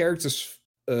see characters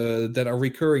that are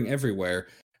recurring everywhere,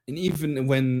 and even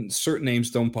when certain names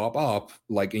don't pop up,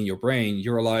 like in your brain,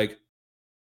 you're like,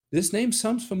 "This name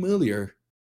sounds familiar.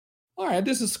 All right,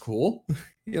 this is cool."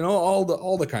 You know,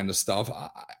 all the kind of stuff.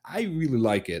 I really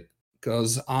like it,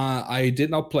 because I did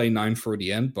not play 9 for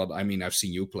the end, but I mean I've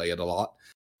seen you play it a lot,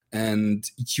 and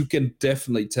you can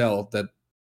definitely tell that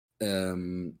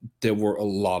there were a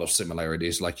lot of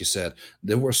similarities. Like you said,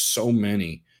 there were so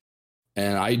many.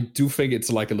 And I do think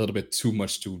it's like a little bit too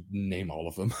much to name all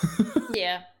of them.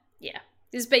 Yeah.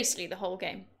 It's basically the whole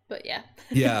game, but yeah.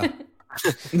 Yeah.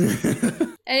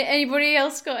 Anybody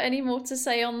else got any more to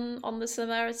say on the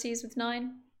similarities with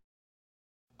 9?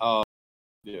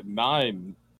 Yeah,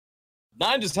 9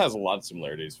 just has a lot of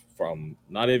similarities from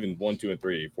not even 1, 2, and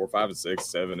 3, 4, 5, and 6,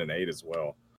 7, and 8 as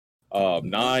well.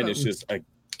 9 is just a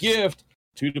gift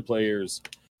to the players.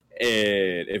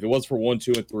 And if it was for 1,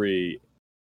 2, and 3,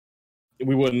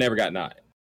 we would have never got 9.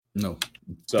 No,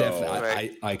 So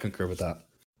definitely, I concur with that.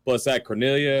 plus that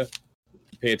Cornelia,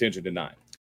 pay attention to 9.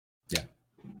 Yeah.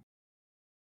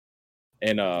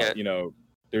 And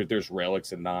there's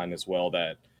relics in 9 as well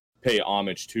that pay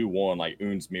homage to 1, like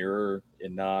Un's mirror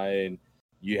in 9.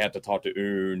 You have to talk to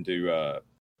Un to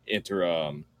enter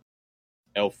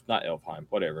not Elfheim,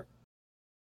 whatever.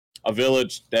 A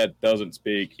village that doesn't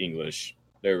speak English.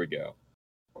 There we go.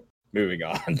 Moving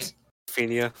on.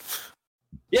 Phinia.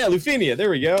 Yeah, Lufinia, there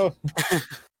we go.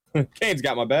 Kane's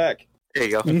got my back. There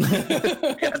you go.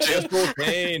 Just for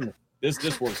Kane.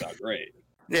 This works out great.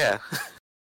 Yeah.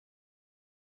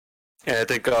 And I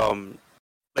think,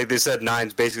 like they said,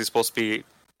 9's basically supposed to be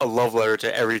a love letter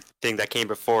to everything that came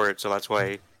before it, so that's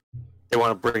why they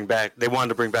wanted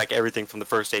to bring back everything from the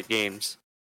first 8 games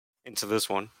into this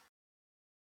one.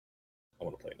 I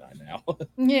want to play 9 now.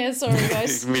 Yeah, sorry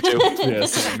guys. Me too. Yeah,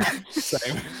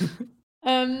 same.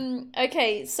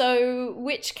 Okay, so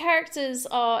which characters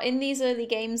are in these early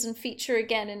games and feature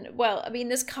again? And well, I mean,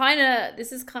 this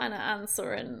is kind of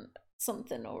answering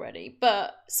something already.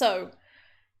 But so,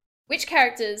 which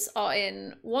characters are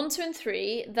in 1, 2, and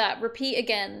 3 that repeat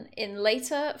again in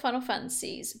later Final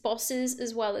Fantasies, bosses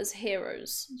as well as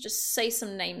heroes? Just say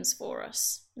some names for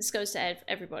us. This goes to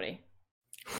everybody.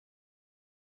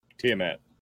 Tiamat.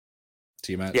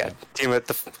 Yeah, Tiamat,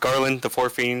 the Garland, the 4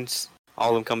 Fiends, all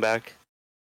of them come back.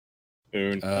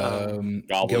 Un.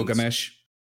 Goblins. Gilgamesh.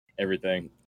 Everything.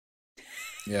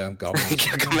 Yeah, goblins.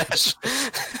 Gilgamesh.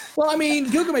 Well, I mean,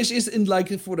 Gilgamesh is in like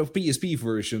for the PSP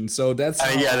version, so that's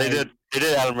Yeah, they did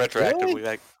add him retroactively.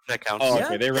 Really? That counts. Oh, Yeah?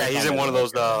 okay. They Yeah, he's in one of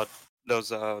retconned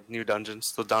those new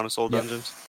dungeons, the Dawn of Soul Yep.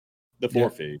 dungeons. the 4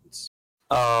 feeds.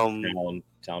 Um,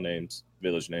 Town names,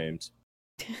 village names,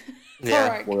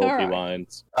 yeah. royalty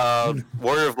lines.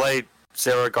 Warrior of Light,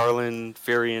 Sarah, Garland,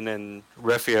 Firion, and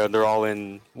Refia, they're all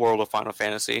in World of Final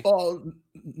Fantasy. Well,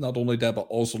 not only that, but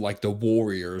also like the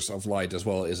Warriors of Light as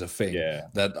well is a thing Yeah.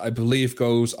 that I believe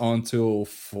goes on till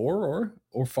 4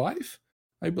 or 5,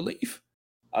 I believe.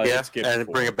 Yeah, Skip and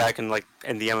four. bring it back in the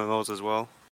MMOs as well.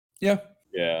 Yeah,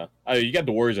 Yeah. You got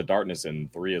the Warriors of Darkness in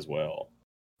 3 as well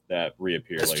that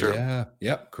reappear That's later. true.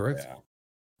 yeah, correct. Yeah.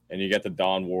 And you got the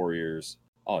Dawn Warriors.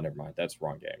 Oh, never mind. That's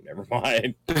wrong game. Never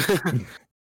mind.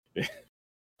 Getting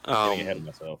ahead of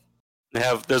myself.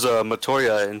 There's a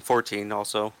Matoya in 14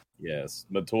 also, Yes.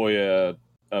 Matoya.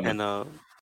 and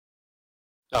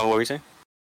what were you saying?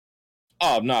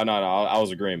 Oh, no. I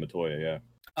was agreeing Matoya, yeah.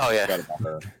 Oh yeah. Forgot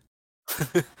about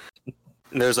her.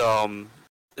 And there's kind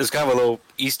of a little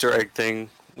Easter egg thing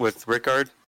with Rickard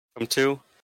from 2.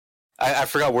 I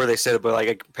forgot where they said it, but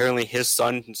like apparently his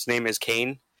son's name is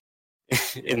Cain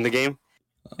in the game,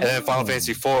 and then Final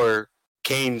Fantasy 4,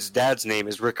 Kane's dad's name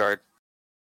is Rickard.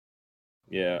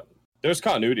 Yeah. There's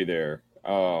continuity there.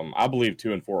 I believe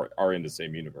 2 and 4 are in the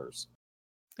same universe.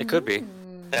 It could be.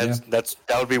 Mm. That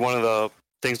would be one of the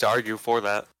things to argue for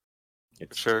that. For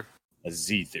It's sure. a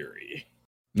Z theory.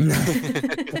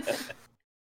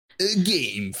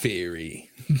 Game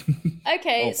theory.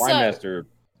 Okay, so Master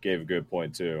gave a good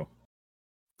point too.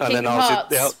 And then Kingdom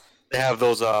obviously Hearts. they have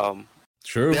those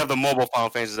True. they have the mobile Final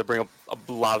Fantasies that bring up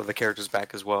a lot of the characters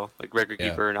back as well, like Record Yeah.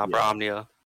 Keeper and Opera Omnia.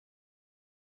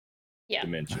 yeah.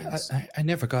 Dimensions. I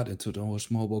never got into those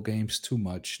mobile games too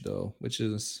much though, which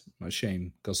is a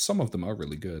shame because some of them are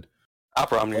really good.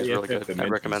 Opera Omnia Oh, is yeah, really Fifth good. I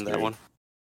Dimension's recommend that great. one.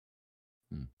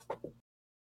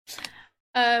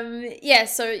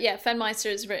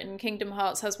 Fenmeister has written Kingdom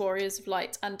Hearts has Warriors of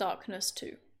Light and Darkness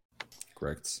too.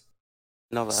 Correct.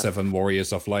 Know that. 7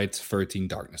 Warriors of Light, 13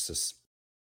 Darknesses.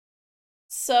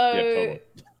 So, Yeah,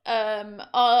 totally.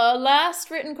 our last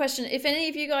written question, if any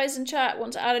of you guys in chat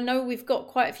want to add, I know we've got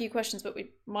quite a few questions, but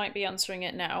we might be answering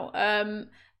it now.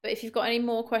 But if you've got any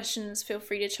more questions, feel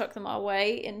free to chuck them our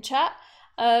way in chat.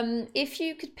 If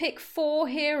you could pick 4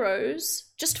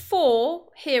 heroes, just 4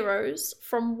 heroes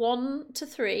from 1 to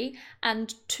 3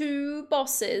 and 2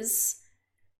 bosses,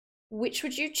 which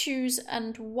would you choose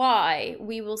and why?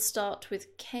 We will start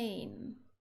with Kane.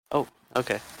 Oh,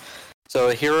 okay. So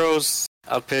heroes,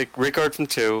 I'll pick Rickard from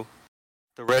 2,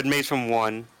 the Red Mage from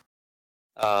 1,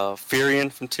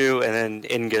 Firion from 2, and then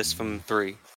Ingus from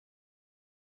 3.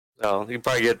 So you can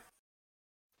probably get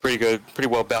pretty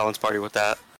well balanced party with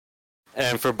that.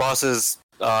 And for bosses,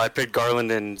 I picked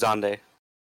Garland and Xande.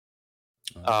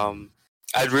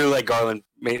 I really like Garland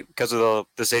because of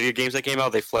the Stadia games that came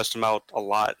out. They fleshed him out a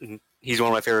lot, and he's one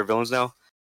of my favorite villains now.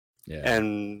 Yeah.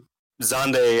 And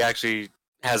Xande actually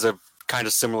has a kind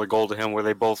of similar goal to him, where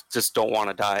they both just don't want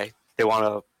to die. they want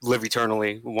to live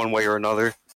eternally one way or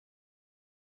another.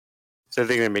 So I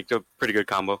think they make a pretty good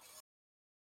combo.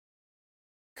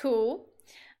 Cool.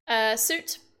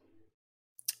 Suit.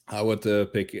 I would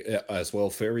pick as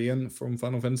well Varian from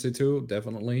Final Fantasy 2,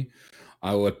 definitely.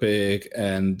 I would pick,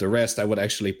 and the rest I would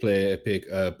actually pick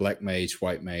Black Mage,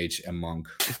 White Mage, and Monk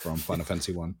from Final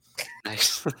Fantasy 1.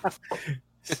 Nice.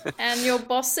 And your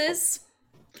bosses?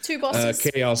 2 bosses?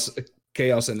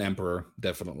 Chaos and Emperor,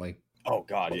 definitely. Oh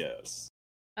god, yes.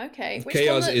 Okay.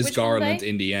 Chaos is which one are Garland they?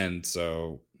 in the end,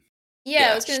 so...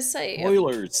 Yeah, I was going to say.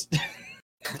 Spoilers.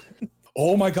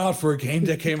 Oh my god, for a game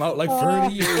that came out like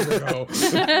 30 years ago.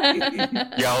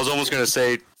 Yeah, I was almost gonna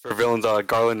say for villains,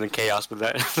 Garland and Chaos, but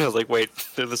that I was like, wait,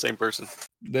 they're the same person.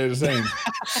 They're the same.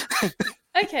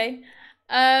 Okay.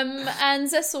 And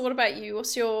Zessel, what about you?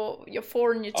 What's your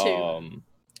 4 and your 2?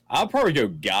 I'll probably go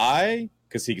Guy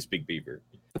because he can speak Beaver.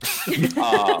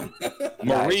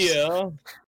 Maria,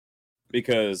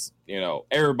 because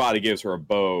everybody gives her a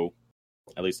bow.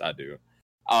 At least I do.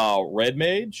 Red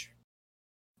Mage.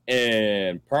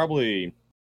 And probably,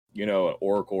 an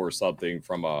Oracle or something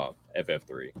from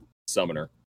FF3 Summoner.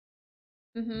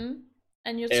 Mm-hmm.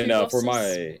 And your 2 bosses? For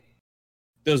my,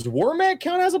 does Warmac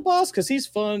count as a boss? Because he's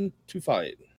fun to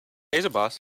fight. He's a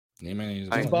boss. He's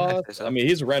a boss. I mean,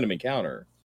 he's a random encounter.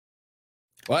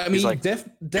 Well, I mean, he's like,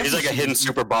 definitely he's like a hidden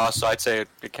super boss, so I'd say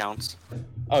it counts.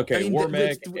 Okay, I mean,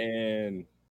 Warmac and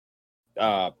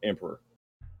Emperor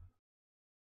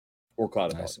or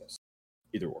Cloud of Darkness.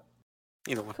 Either or.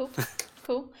 Either one.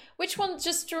 Cool. Which one?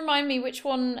 Just to remind me, which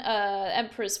one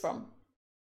Emperor's from?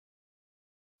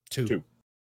 2.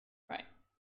 Right.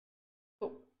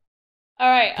 Cool. All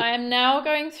right. I am now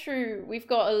going through. We've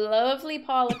got a lovely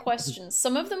pile of questions.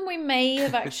 Some of them we may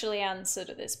have actually answered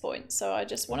at this point, so I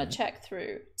just want to check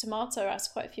through. Tomato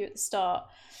asked quite a few at the start.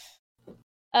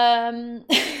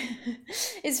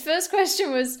 His first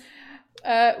question was,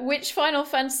 which Final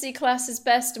Fantasy class is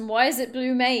best, and why is it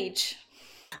Blue Mage?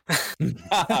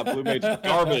 Blue Mage is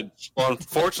garbage. Well,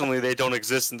 unfortunately, they don't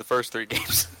exist in the first 3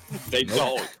 games. They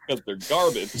don't, because they're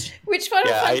garbage. Which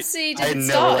Final Fantasy did I it never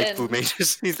start liked in? Blue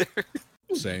Mages either.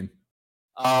 Same.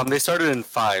 They started in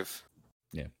 5.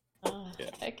 Yeah. Oh, Yeah.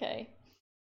 okay.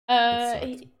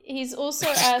 It He's also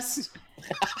asked.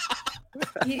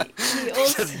 he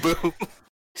also. Said boo.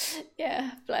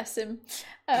 Yeah, bless him.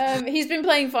 He's been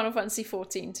playing Final Fantasy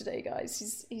 14 today,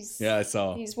 guys. He's Yeah, I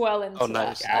saw. He's well into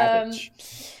nice. that.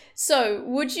 So,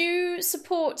 would you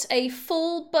support a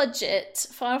full budget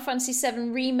Final Fantasy VII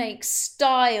remake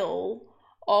style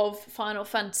of Final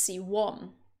Fantasy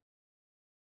 1?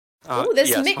 Oh, there's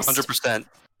yes, mixed 100%.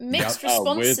 Mixed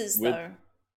responses though.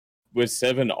 With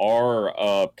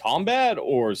 7R combat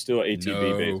or still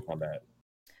ATB based No. combat?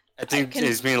 I think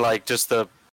it's mean like just the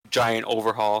giant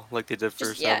overhaul like they did for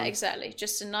Just, 7. yeah, exactly.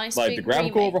 Just a nice Like big the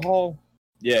graphical remake. overhaul?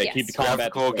 Yeah, Yes. keep the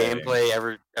combat Graphical, the same.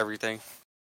 gameplay, everything.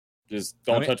 Just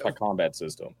don't touch my combat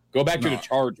system. Go back to the No.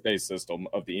 charge-based system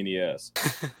of the NES.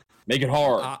 Make it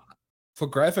hard. For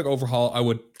graphic overhaul, I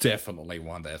would definitely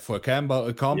want that. For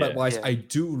combat-wise, Yeah. I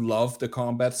do love the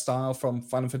combat style from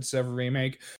Final Fantasy VII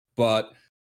Remake, but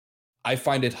I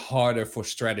find it harder for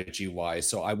strategy-wise,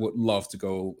 so I would love to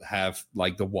go have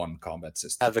like the one combat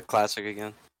system. Have the classic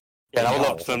again. Yeah, I would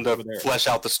love for them over to there. flesh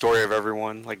out the story of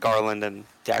everyone, like Garland and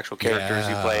the actual characters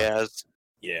you play as.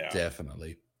 Yeah.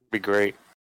 Definitely. Be great.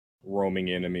 Roaming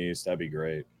enemies, that'd be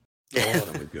great. Yeah.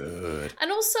 That'd be good.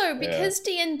 And also, because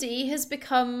D&D has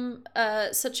become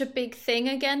such a big thing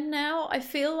again now, I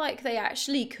feel like they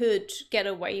actually could get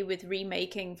away with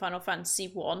remaking Final Fantasy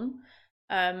 1.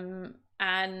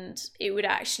 And it would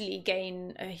actually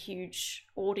gain a huge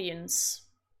audience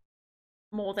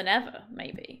more than ever,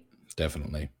 maybe.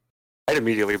 Definitely. I'd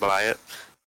immediately buy it.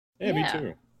 Yeah, Yeah. me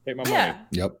too. Take my money. Yeah,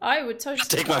 Yep. I would totally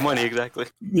Take my buy money, that. exactly.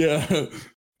 Yeah.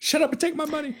 Shut up and take my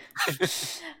money.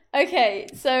 Okay,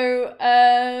 so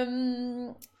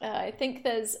I think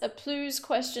there's a Plu's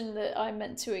question that I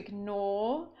meant to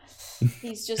ignore.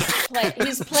 He's just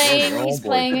he's playing. Oh, He's boy.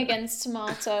 playing against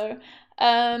Tomato.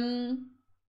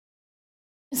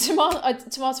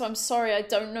 Tomato, I'm sorry, I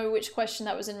don't know which question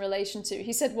that was in relation to.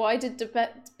 He said, "Why did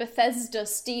Bethesda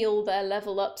steal their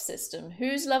level up system?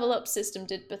 Whose level up system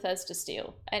did Bethesda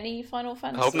steal? Any Final I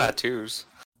Fantasy?" hope not twos.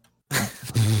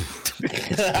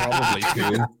 Probably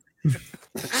too.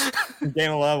 Gain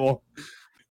a level.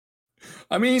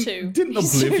 I mean, 2. didn't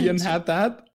He's Oblivion doing 2. have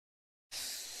that?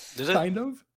 Did it? Kind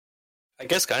of. I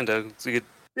guess kind of. So you could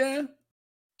Yeah.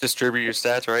 distribute your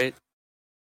stats, right?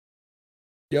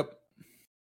 Yep.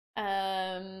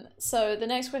 So the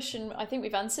next question, I think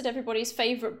we've answered everybody's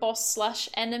favorite boss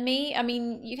 / enemy. I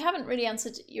mean, you haven't really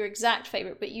answered your exact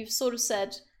favorite, but you've sort of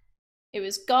said It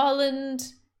was Garland,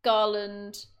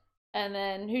 and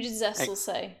then who did Zessel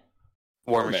say?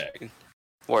 War Machine.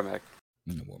 Warmac.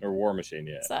 Or War Machine,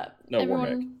 yeah. Is that No,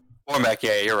 everyone? Warmac,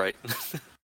 yeah, you're right.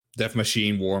 Death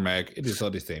Machine, Warmag, it is all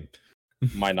the same.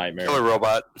 My nightmare. Killer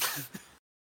Robot.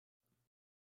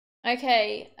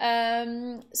 Okay,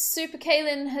 Super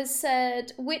Kaylin has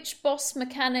said, which boss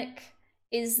mechanic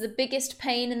is the biggest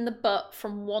pain in the butt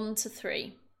from 1 to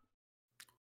 3?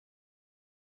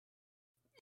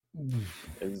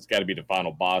 It's got to be the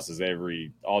final bosses.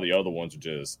 All the other ones are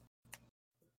just,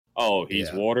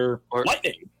 he's water,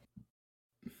 lightning.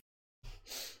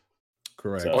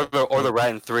 Correct. So- or the Rat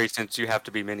in 3, since you have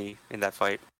to be mini in that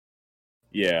fight.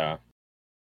 Yeah.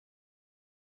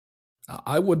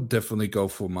 I would definitely go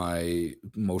for my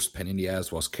most pain in the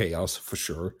ass was Chaos for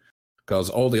sure. Because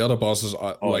all the other bosses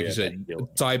are, like you said,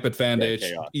 type advantage,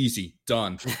 easy,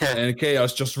 done. And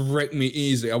Chaos just wrecked me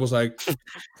easy. I was like,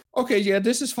 okay, yeah,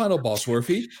 this is final boss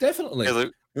worthy. Definitely.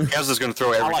 Yeah, Chaos is going to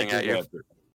throw everything at you.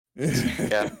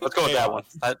 Yeah, let's go with that one.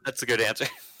 That's a good answer.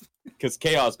 Because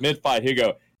Chaos, mid-fight, he'll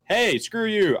go, hey, screw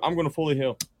you, I'm going to fully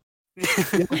heal.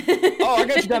 I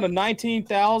got you down to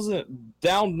 19,000.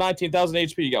 Down 19,000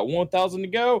 HP. You got 1,000 to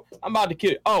go. I'm about to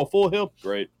kill you. Oh, full heal.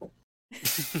 Great.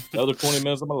 Another 20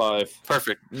 minutes of my life.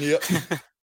 Perfect. Yep.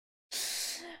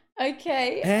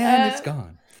 Okay. And it's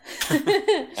gone.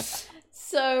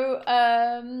 So,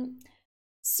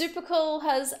 Supercool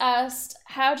has asked,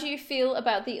 how do you feel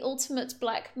about the ultimate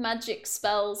black magic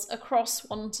spells across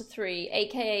 1 to 3,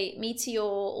 aka Meteor,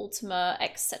 Ultima,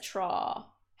 etc.?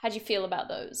 How do you feel about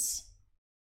those?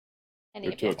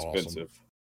 They're too expensive.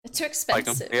 They're too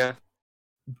expensive. Like yeah.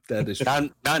 That is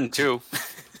not in 2.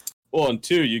 Well, in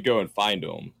 2, you go and find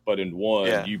them. But in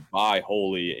 1, you buy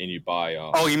Holy and you buy...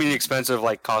 oh, you mean expensive,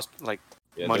 like cost, like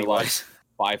money-wise?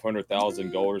 Like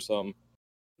 500,000 gold or something.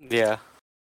 Yeah.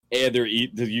 And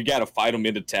you got to fight them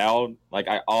into town. Like,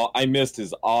 I missed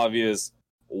his obvious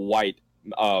white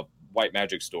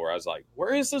magic store. I was like,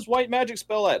 where is this white magic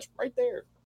spell at? It's right there.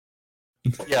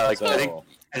 Yeah, like So,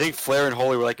 I think Flare and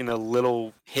Holy were like in a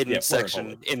little hidden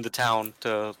section in the town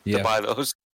to buy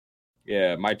those.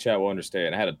 Yeah, my chat will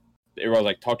understand. Everyone was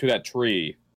like, talk to that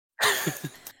tree.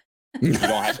 You don't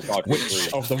have to talk to the tree.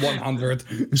 of the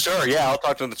 100. Sure, yeah, I'll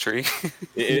talk to the tree.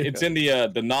 It's in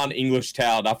the non-English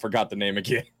town. I forgot the name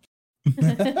again.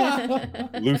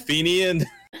 Luthenian.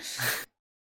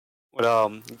 What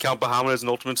Count Bahamut is an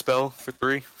ultimate spell for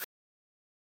 3?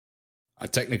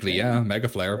 Technically, yeah. Mega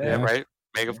Flare. Yeah, right.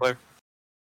 Mega Flare.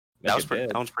 That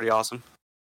one's pretty awesome.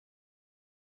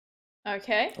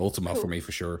 Okay. Ultima for me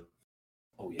for sure.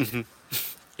 Oh yeah.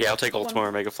 Yeah, I'll take Ultima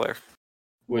or Mega Flare.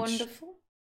 Wonderful.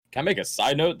 Can I make a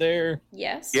side note there?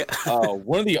 Yes. Yeah.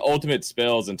 One of the ultimate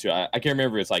spells into I can't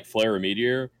remember. It's like Flare or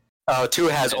Meteor. 2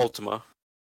 has Ultima.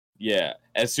 Yeah.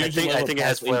 As soon as I think it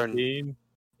has Flare. 18,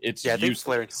 it's I think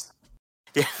Flare.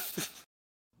 Yeah.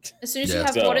 As soon as you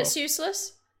have what, it's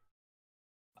useless.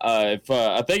 I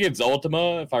think it's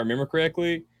Ultima, if I remember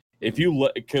correctly. If you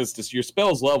because your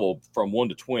spells level from 1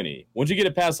 to 20. Once you get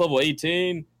it past level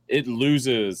 18, it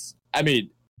loses. I mean,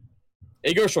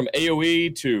 it goes from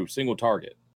AOE to single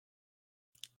target.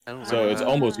 So it's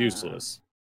almost useless.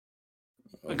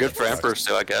 Good for Emperor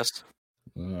still, I guess.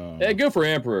 Yeah, good for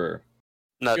Emperor.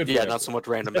 Not so much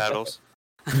random battles.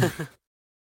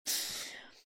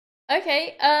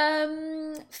 Okay,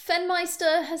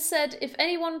 Fenmeister has said, if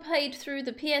anyone played through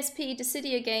the PSP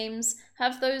Dissidia games,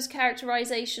 have those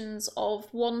characterizations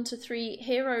of 1 to 3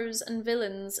 heroes and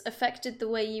villains affected the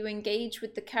way you engage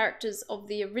with the characters of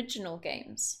the original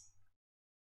games?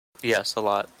 Yes, a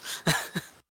lot.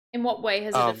 In what way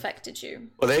has it affected you?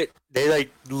 Well, they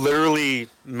like literally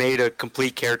made a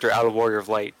complete character out of Warrior of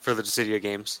Light for the Dissidia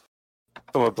games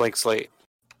from a blank slate.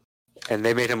 And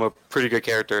they made him a pretty good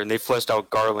character, and they fleshed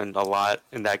out Garland a lot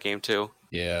in that game too.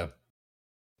 Yeah.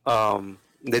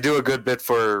 They do a good bit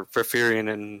for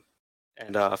Furion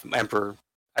and Emperor,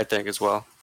 I think, as well.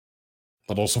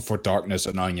 But also for Darkness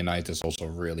and Anya Knight is also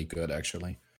really good,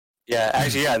 actually. Yeah,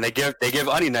 actually, yeah, and they give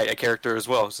Anya Knight a character as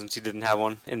well, since he didn't have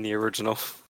one in the original.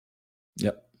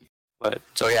 Yep. But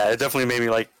so yeah, it definitely made me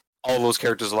like all those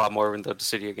characters a lot more in the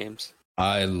Dissidia games.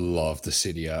 I love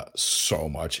Dissidia so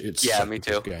much. It's yeah, such me a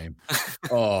too. good game.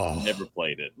 Oh, Never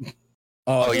played it.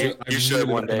 Oh, you should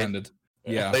really one day. recommend it.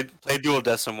 Yeah, play Dual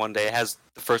Destin one day. It has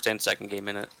the first and second game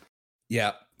in it.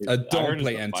 Yeah, don't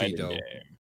play NT though.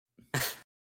 Game.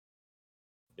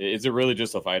 Is it really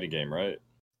just a fighting game, right?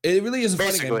 It really is a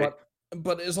fighting game,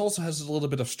 but it also has a little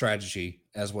bit of strategy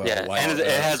as well. Yeah, and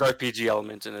it has RPG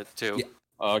elements in it too. Yeah.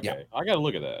 Okay, Yeah. I gotta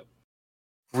look at that.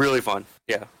 Really fun.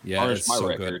 Yeah. Yeah, Orange it's my so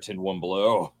records in one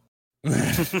blow.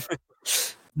 good.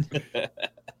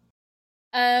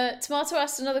 Tomato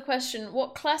asked another question.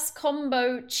 What class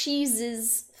combo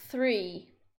cheeses 3?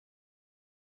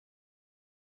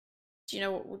 Do you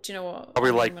know what?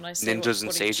 Probably like when I say ninjas and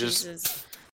what sages. cheeses?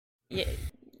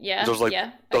 Yeah. Those are like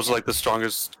yeah. those are like the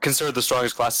strongest, considered the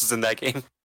strongest classes in that game.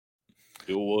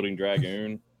 Dual wielding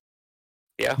dragoon,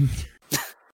 Yeah.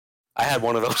 I had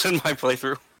one of those in my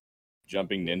playthrough.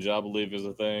 jumping ninja, I believe, is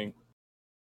a thing.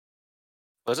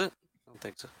 Was it? I don't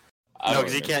think so. I No, don't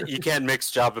because remember. you can't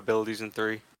mix job abilities in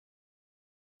 3.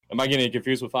 Am I getting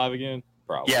confused with 5 again?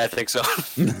 Probably. Yeah, I think so.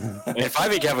 If I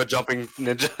make have a jumping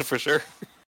ninja for sure.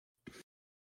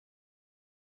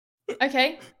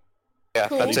 Okay. Yeah,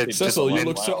 Cool. that's it. Cecil, you land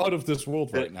look so loud. out of this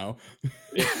world right now.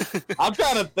 I'm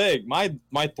trying to think.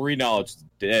 My 3 knowledge is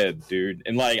dead, dude.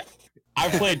 And like, I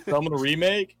played Summoner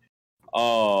Remake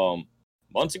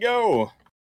months ago.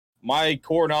 My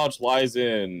core knowledge lies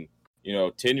in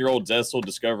 10-year-old Zessel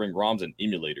discovering ROMs and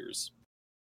emulators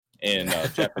and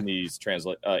Japanese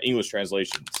English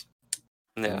translations.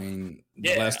 Yeah. I mean,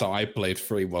 Yeah. the last time I played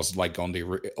 3 was like on the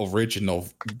original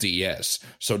DS,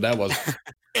 so that was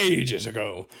ages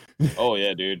ago. Oh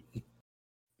yeah, dude.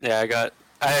 Yeah,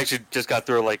 I actually just got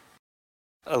through like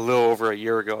a little over a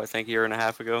year ago, I think, a year and a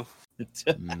half ago.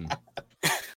 Mm.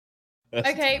 That's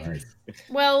Okay. nice.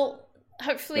 Well,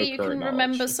 hopefully No you can current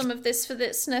remember knowledge. some of this for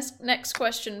this next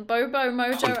question. Bobo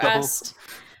Mojo Oh, no. asked,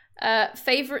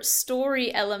 favorite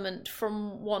story element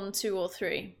from 1, 2, or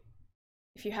 3?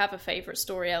 If you have a favorite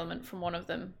story element from one of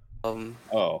them.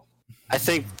 Oh, I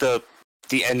think the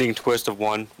ending twist of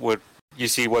 1 would you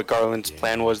see what Garland's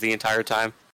plan was the entire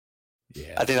time.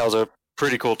 Yeah. I think that was a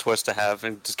pretty cool twist to have,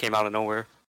 and just came out of nowhere.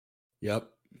 Yep.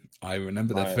 I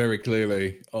remember that Right. very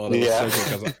clearly. Oh, that was Yeah.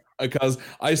 so good because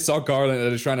I saw Garland at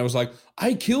the shrine. I was like,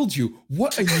 I killed you.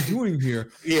 What are you doing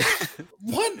here? Yeah,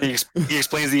 What? he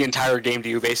explains the entire game to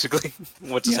you basically.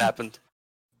 What just Yeah. happened?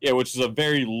 yeah, which is a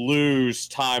very loose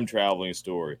time traveling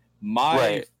story. My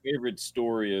Right. favorite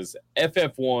story is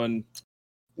FF1.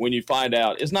 When you find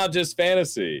out it's not just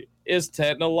fantasy, it's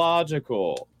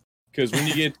technological. Because when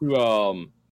you get to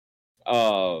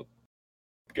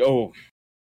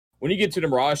when you get to the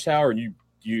Mirage Tower and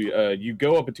you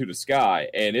go up into the sky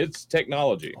and it's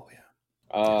technology.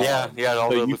 Oh yeah. Yeah,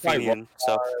 all so the you fight Luthanian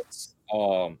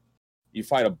stuff. You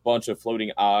fight a bunch of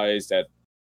floating eyes that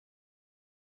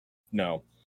no.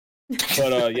 But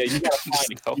yeah, you gotta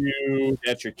find a No. queue,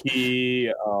 that's your key.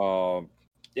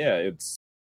 Yeah, it's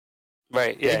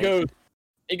Right, yeah.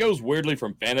 it goes weirdly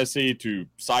from fantasy to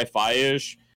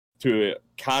sci-fi-ish to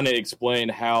kind of explain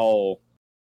how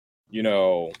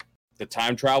the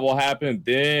time travel happened.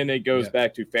 Then it goes Yeah.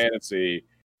 back to fantasy,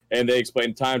 and they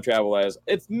explain time travel as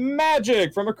it's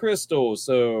magic from a crystal.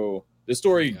 So the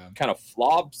story Yeah. kind of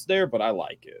flops there, but I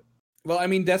like it. Well, I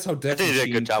mean, that's how Death think they did a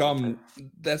Machine good job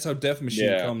with That's how Death Machine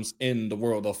Yeah. comes in the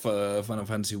world of Final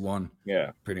Fantasy 1,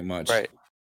 Yeah, pretty much. Right.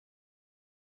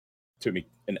 took me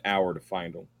an hour to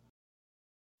find them.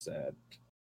 Sad.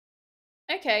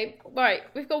 Okay, right.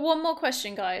 We've got one more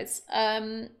question, guys.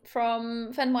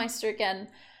 From Fenmeister again.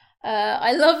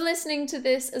 I love listening to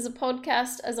this as a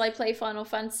podcast as I play Final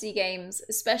Fantasy games,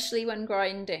 especially when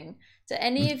grinding. Do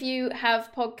any of you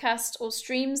have podcasts or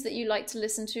streams that you like to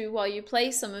listen to while you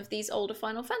play some of these older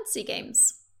Final Fantasy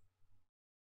games?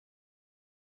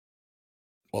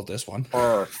 Well, this one.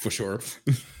 Or For sure.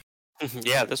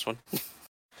 Yeah, this one.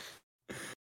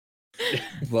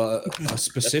 But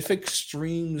specific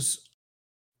streams...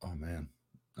 Oh, man.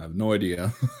 I have no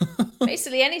idea.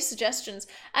 Basically, any suggestions?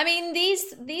 I mean,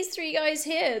 these three guys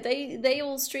here, they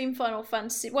all stream Final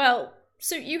Fantasy. Well,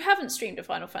 so you haven't streamed a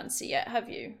Final Fantasy yet, have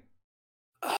you?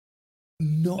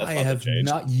 No, That's I about to have change.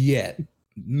 not yet.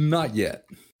 Not yet.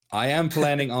 I am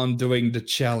planning on doing the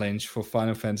challenge for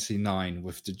Final Fantasy 9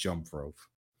 with the jump rope.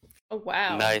 Oh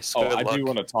wow! Nice. oh, Good I luck. do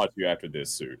want to talk to you after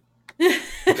this suit.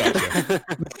 Gotcha.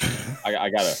 I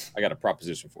got a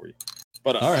proposition for you.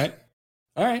 But All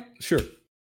right, sure.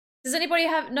 Does anybody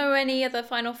know any other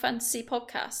Final Fantasy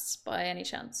podcasts by any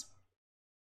chance?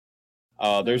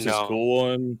 There's this No. cool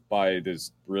one by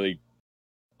this really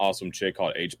awesome chick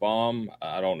called H Bomb.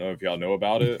 I don't know if y'all know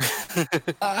about it.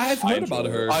 I've I heard about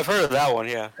enjoy it. her. I've heard of that one,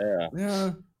 yeah. Yeah.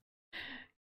 Yeah.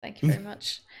 Thank you very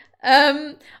much.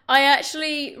 I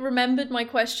actually remembered my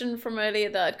question from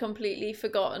earlier that I'd completely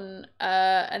forgotten,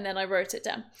 and then I wrote it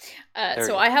down. There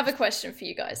So you I have a question for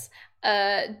you guys.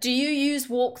 Do you use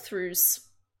walkthroughs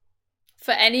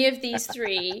for any of these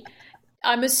three?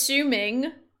 I'm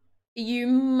assuming you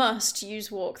must use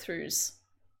walkthroughs.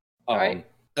 Right.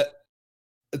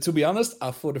 To be honest,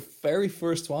 for the very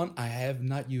first one, I have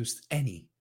not used any.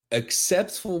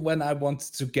 Except for when I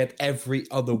wanted to get every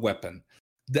other weapon.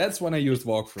 That's when I used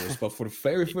walkthroughs. But for the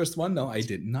very first one, no, I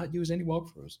did not use any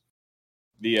walkthroughs.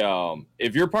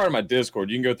 If you're part of my Discord,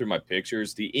 you can go through my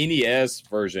pictures. The NES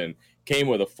version came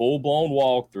with a full-blown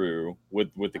walkthrough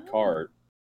with the cart,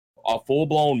 a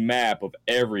full-blown map of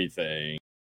everything,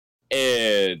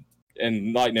 and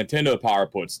like Nintendo Power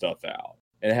put stuff out.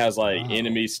 And it has like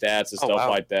enemy stats and stuff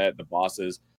like that, the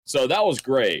bosses. So that was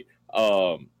great.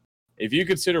 If you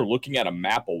consider looking at a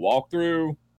map of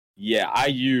walkthrough, yeah, I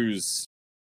use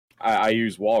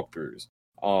walkthroughs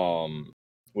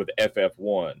with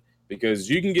FF1 because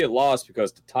you can get lost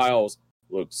because the tiles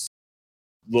look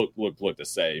the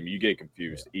same. You get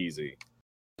confused easy.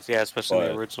 Yeah, especially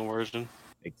in the original version.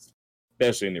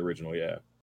 Especially in the original, yeah.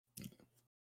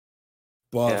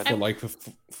 But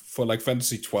for like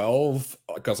Fantasy 12,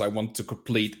 because I want to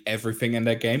complete everything in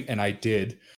that game, and I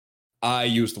did, I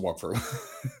used the walkthrough.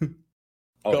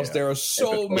 Because there are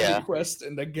so many quests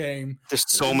in the game. There's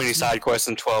so many side quests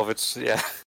in 12. It's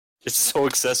so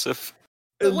excessive.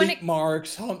 Elite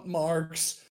marks, hunt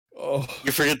marks. Oh,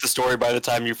 you forget the story by the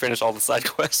time you finish all the side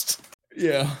quests.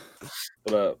 Yeah.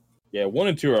 But 1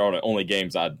 and 2 are the only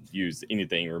games I'd use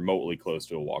anything remotely close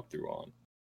to a walkthrough on.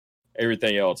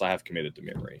 Everything else I have committed to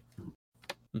memory.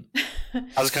 I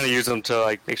just kind of use them to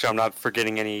like make sure I'm not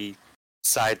forgetting any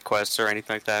side quests or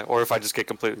anything like that, or if I just get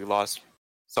completely lost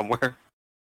somewhere.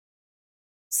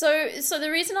 So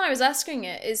the reason I was asking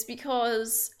it is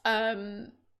because,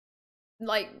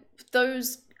 like,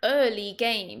 those early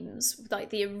games, like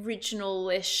the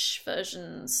original-ish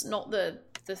versions, not the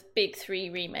Big 3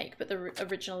 remake, but the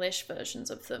original-ish versions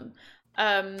of them,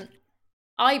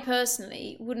 I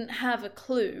personally wouldn't have a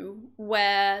clue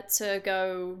where to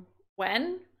go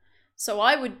when. So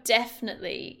I would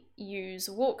definitely use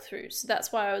walkthroughs. So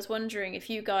that's why I was wondering if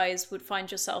you guys would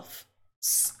find yourself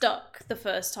stuck the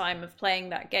first time of playing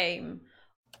that game,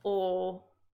 or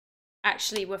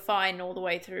actually were fine all the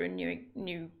way through and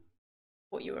knew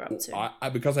what you were up to.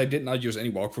 Because I did not use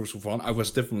any walkthroughs for fun, I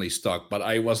was definitely stuck. But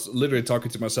I was literally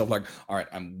talking to myself like, all right,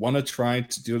 I want to try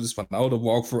to do this without a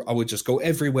walkthrough. I would just go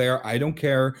everywhere. I don't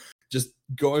care. Just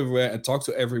go everywhere and talk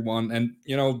to everyone. And,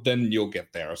 then you'll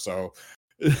get there. So,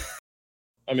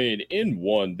 I mean, in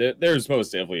 1, there's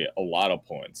most definitely a lot of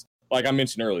points. Like I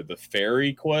mentioned earlier, the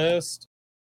fairy quest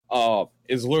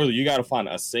is literally you got to find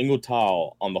a single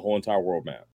tile on the whole entire world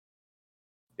map.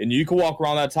 And you can walk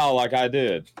around that tile like I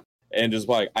did. And just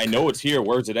like, I know it's here.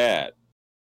 Where's it at?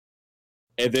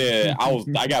 And then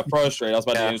I got frustrated. I was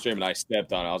about to end the stream and I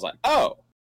stepped on it. I was like, oh,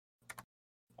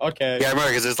 okay. Yeah, I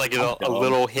remember because it's like a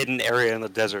little hidden area in the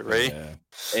desert, right? Yeah.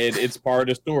 And it's part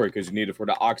of the story because you need it for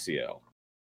the Oxio.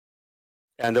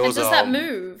 And does that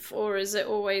move, or is it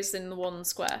always in the one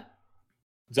square?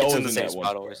 It's always in the same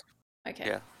spot always. Okay.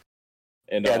 Yeah.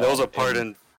 And there was a part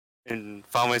in Final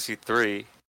Fantasy 3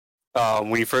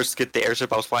 when you first get the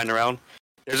airship I was flying around.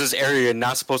 There's this area you're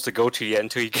not supposed to go to yet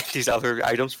until you get these other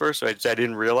items first, so I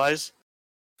didn't realize.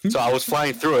 So I was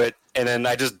flying through it, and then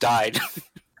I just died.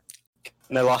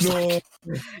 And I lost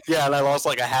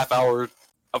like a half hour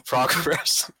of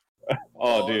progress.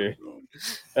 Oh, dude.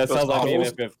 That sounds like me in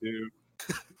FF2.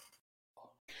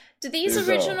 Do these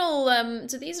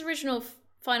original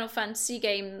Final Fantasy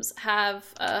games have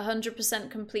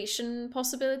 100% completion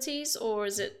possibilities, or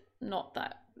is it not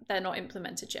that they're not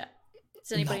implemented yet?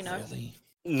 Does anybody know? Really.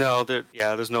 No,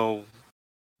 there's no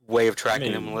way of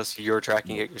tracking them unless you're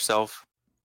tracking it yourself.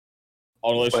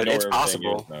 Unless but it's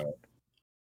possible.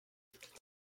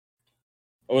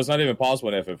 Oh, it's not even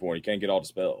possible in FF4. You can't get all the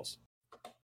spells.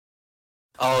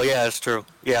 Oh yeah, that's true.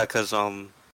 Yeah, because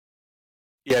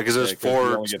there's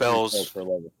 4 spells per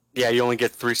level. Yeah, you only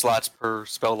get 3 slots per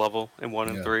spell level in 1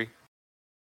 and 3.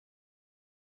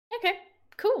 Okay,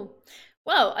 cool.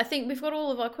 Well, I think we've got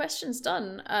all of our questions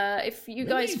done. If you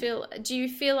guys do you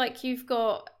feel like you've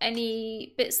got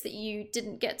any bits that you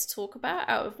didn't get to talk about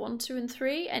out of 1, 2, and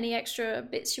 3? Any extra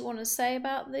bits you want to say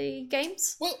about the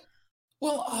games?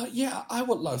 Yeah, I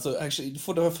would love to actually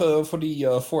for the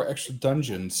 4 extra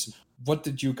dungeons. What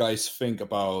did you guys think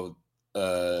about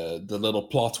the little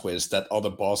plot twist that other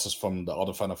bosses from the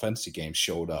other Final Fantasy games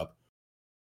showed up?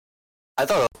 I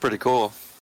thought it was pretty cool.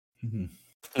 Mm-hmm.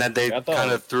 And that they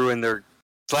kind of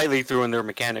slightly threw in their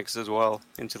mechanics as well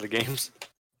into the games.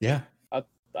 Yeah. I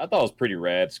thought it was pretty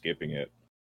rad skipping it.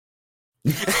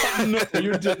 No,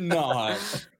 you did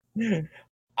not.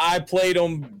 I played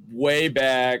them way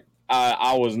back.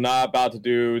 I was not about to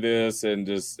do this and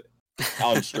just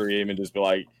on stream and just be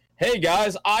like, hey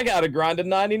guys, I gotta grind to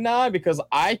 99 because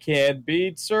I can't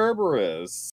beat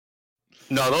Cerberus.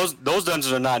 No, those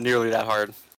dungeons are not nearly that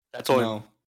hard. That's only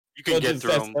you can get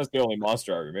through them. That's the only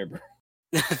monster I remember.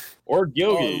 Or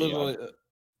Gilgy.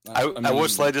 I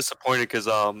was slightly disappointed because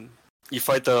you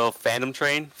fight the Phantom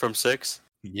Train from 6.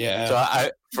 Yeah.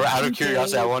 So out of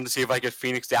curiosity, I wanted to see if I could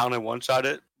Phoenix down and one-shot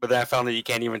it, but then I found that you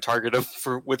can't even target him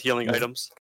with healing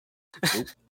items. Nope.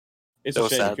 It's So a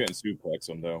shame sad. you couldn't suplex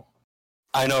him though.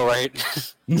 I know, right?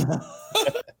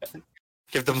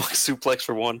 Give them like suplex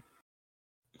for 1.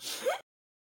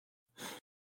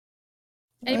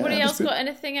 Anybody Yeah, else that's good. got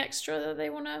anything extra that they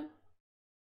want to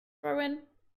throw in?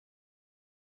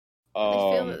 They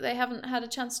feel that they haven't had a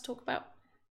chance to talk about.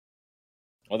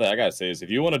 One thing I gotta say is, if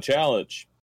you want a challenge,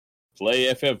 play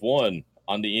FF1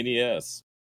 on the NES.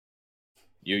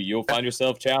 You'll find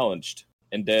yourself challenged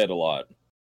and dead a lot.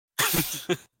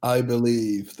 I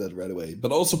believe that right away.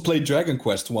 But also play Dragon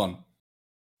Quest 1.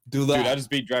 Do that. Dude, I just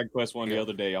beat Dragon Quest 1 the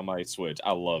other day on my Switch.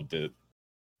 I loved it.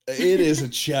 It is a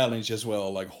challenge as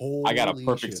well. Like, holy I got a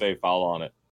perfect shit. save file on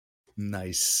it.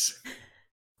 Nice.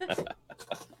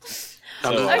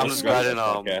 I'm just glad in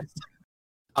Okay.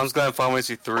 I'm just glad in Final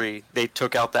Fantasy 3 they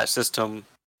took out that system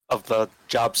of the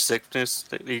job sickness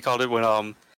that he called it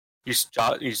when you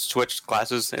switched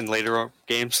classes in later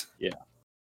games.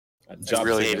 I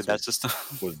really hated that system.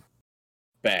 Was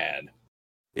bad.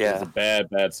 It was Yeah, a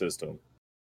bad system.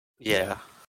 yeah.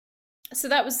 So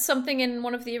that was something in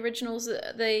one of the originals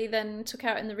that they then took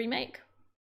out in the remake?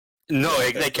 No,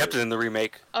 they kept it in the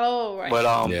remake, Oh, right. but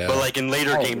Yeah. but like in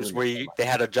later Oh, games really? where they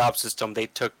had a job system, they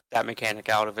took that mechanic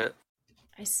out of it.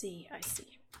 I see.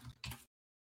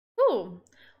 Cool.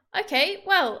 Okay,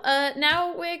 well,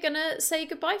 now we're gonna say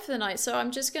goodbye for the night. So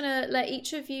I'm just gonna let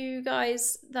each of you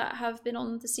guys that have been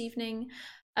on this evening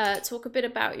talk a bit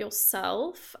about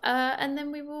yourself, and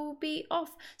then we will be off.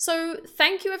 So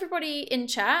thank you everybody in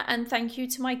chat, and thank you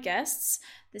to my guests.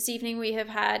 This evening we have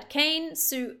had Kane,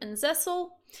 Sue, and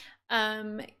Zessel.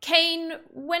 Kane,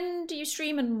 when do you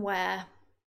stream and where?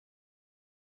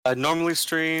 I normally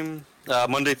stream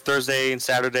Monday, Thursday, and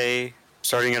Saturday,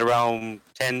 starting at around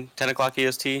 10 o'clock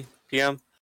EST PM.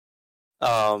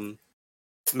 I'm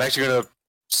actually gonna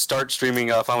start streaming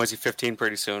Final Fantasy 15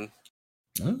 pretty soon,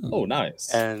 Oh, nice.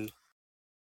 and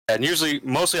usually,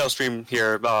 mostly I'll stream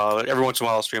here. Every once in a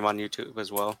while, I'll stream on YouTube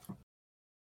as well.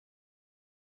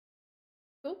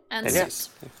 Cool. And And yes,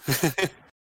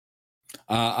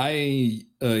 I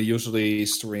usually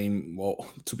stream, well,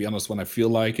 to be honest, when I feel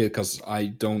like it, because I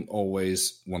don't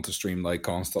always want to stream like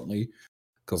constantly.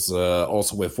 Because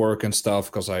also with work and stuff,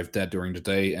 because I have that during the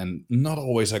day, and not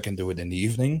always I can do it in the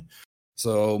evening.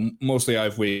 So mostly I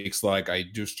have weeks like I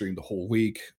do stream the whole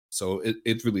week. So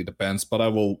it really depends. But I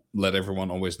will let everyone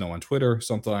always know on Twitter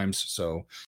sometimes. So,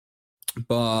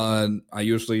 but I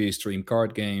usually stream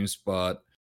card games, but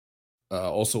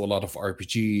also a lot of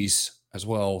RPGs as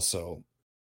well. So,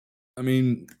 I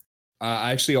mean,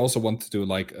 I actually also want to do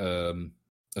like a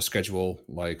schedule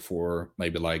like for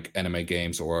maybe like anime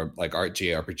games or like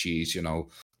JRPGs, you know.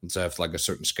 Let's have like a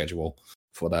certain schedule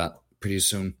for that pretty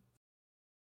soon.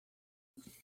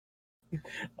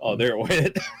 Oh, there it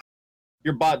went.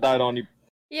 Your bot died on you.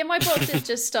 yeah, my bot did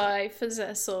just die for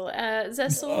Zessel.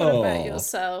 Zessel, what about Oh.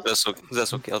 yourself?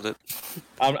 that's what killed it.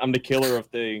 I'm the killer of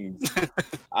things.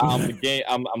 I'm the game.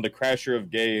 I'm the crasher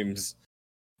of games.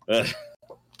 I'm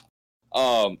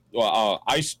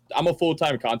a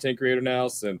full-time content creator now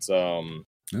since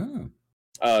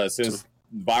since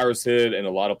virus hit and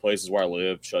a lot of places where I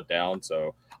live shut down.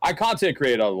 So I content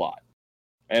create a lot,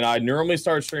 and I normally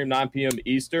start stream 9 p.m.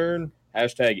 Eastern.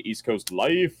 # East Coast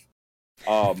Life.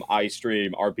 I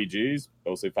stream RPGs,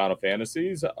 mostly Final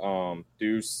Fantasies.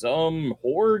 Do some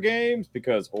horror games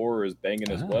because horror is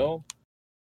banging as well.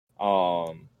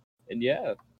 And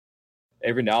yeah,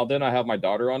 every now and then I have my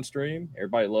daughter on stream.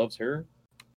 Everybody loves her,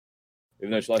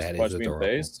 even though she likes That to is punch me in the adorable.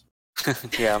 face.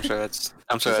 Yeah, I'm sure that's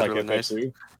Just really FF nice.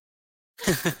 too.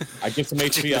 I get some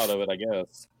HP out of it, I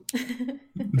guess.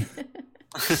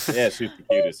 Yeah, she's the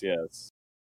cutest. Yes.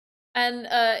 And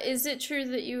is it true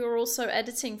that you are also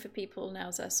editing for people now,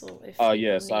 Zessel? If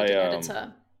Yes, need I an am.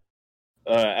 editor.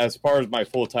 As far as my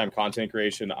full-time content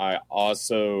creation, I'm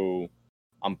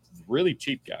really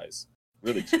cheap, guys.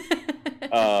 Really cheap.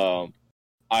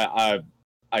 I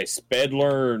sped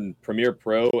learn Premiere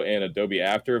Pro and Adobe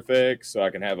After Effects so I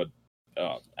can have a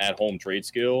at-home trade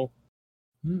skill.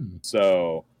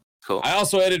 So Cool. I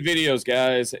also edit videos,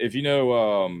 guys. If you know,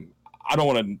 I don't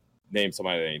want to name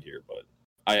somebody that ain't here, but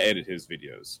I edit his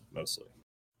videos mostly.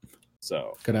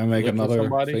 So Can I make look for another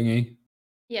somebody. thingy?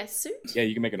 Yes, Sue? Yeah,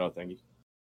 you can make another thing.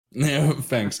 Yeah,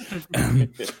 thanks.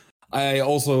 I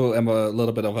also am a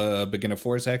little bit of a beginner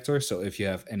voice actor, so if you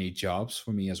have any jobs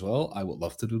for me as well, I would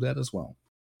love to do that as well.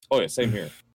 Oh yeah, same here.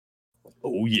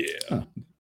 Oh yeah. Huh.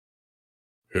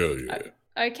 Hell yeah.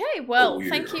 Okay, well, Oh, yeah.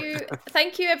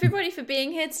 thank you everybody for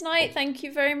being here tonight. Thank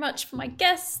you very much for my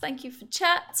guests. Thank you for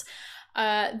chat.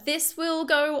 This will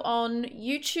go on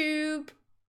YouTube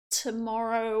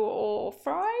tomorrow or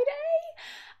Friday.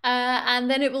 And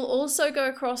then it will also go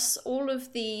across all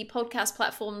of the podcast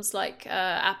platforms like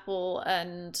Apple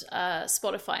and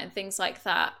Spotify and things like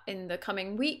that in the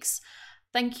coming weeks.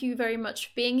 Thank you very much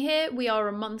for being here. We are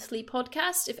a monthly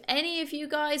podcast. If any of you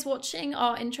guys watching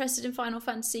are interested in Final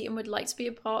Fantasy and would like to be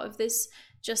a part of this,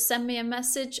 just send me a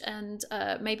message and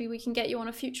maybe we can get you on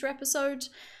a future episode.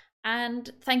 And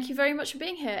thank you very much for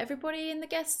being here. Everybody and the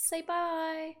guests say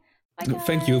bye. Bye, guys.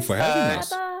 Thank you for having us.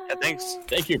 Bye-bye. Yeah, thanks.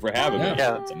 Thank you for having me.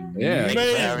 Yeah. It's Yeah. Thank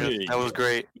you for having us. amazing. That was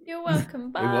great. You're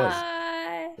welcome. was.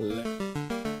 Bye.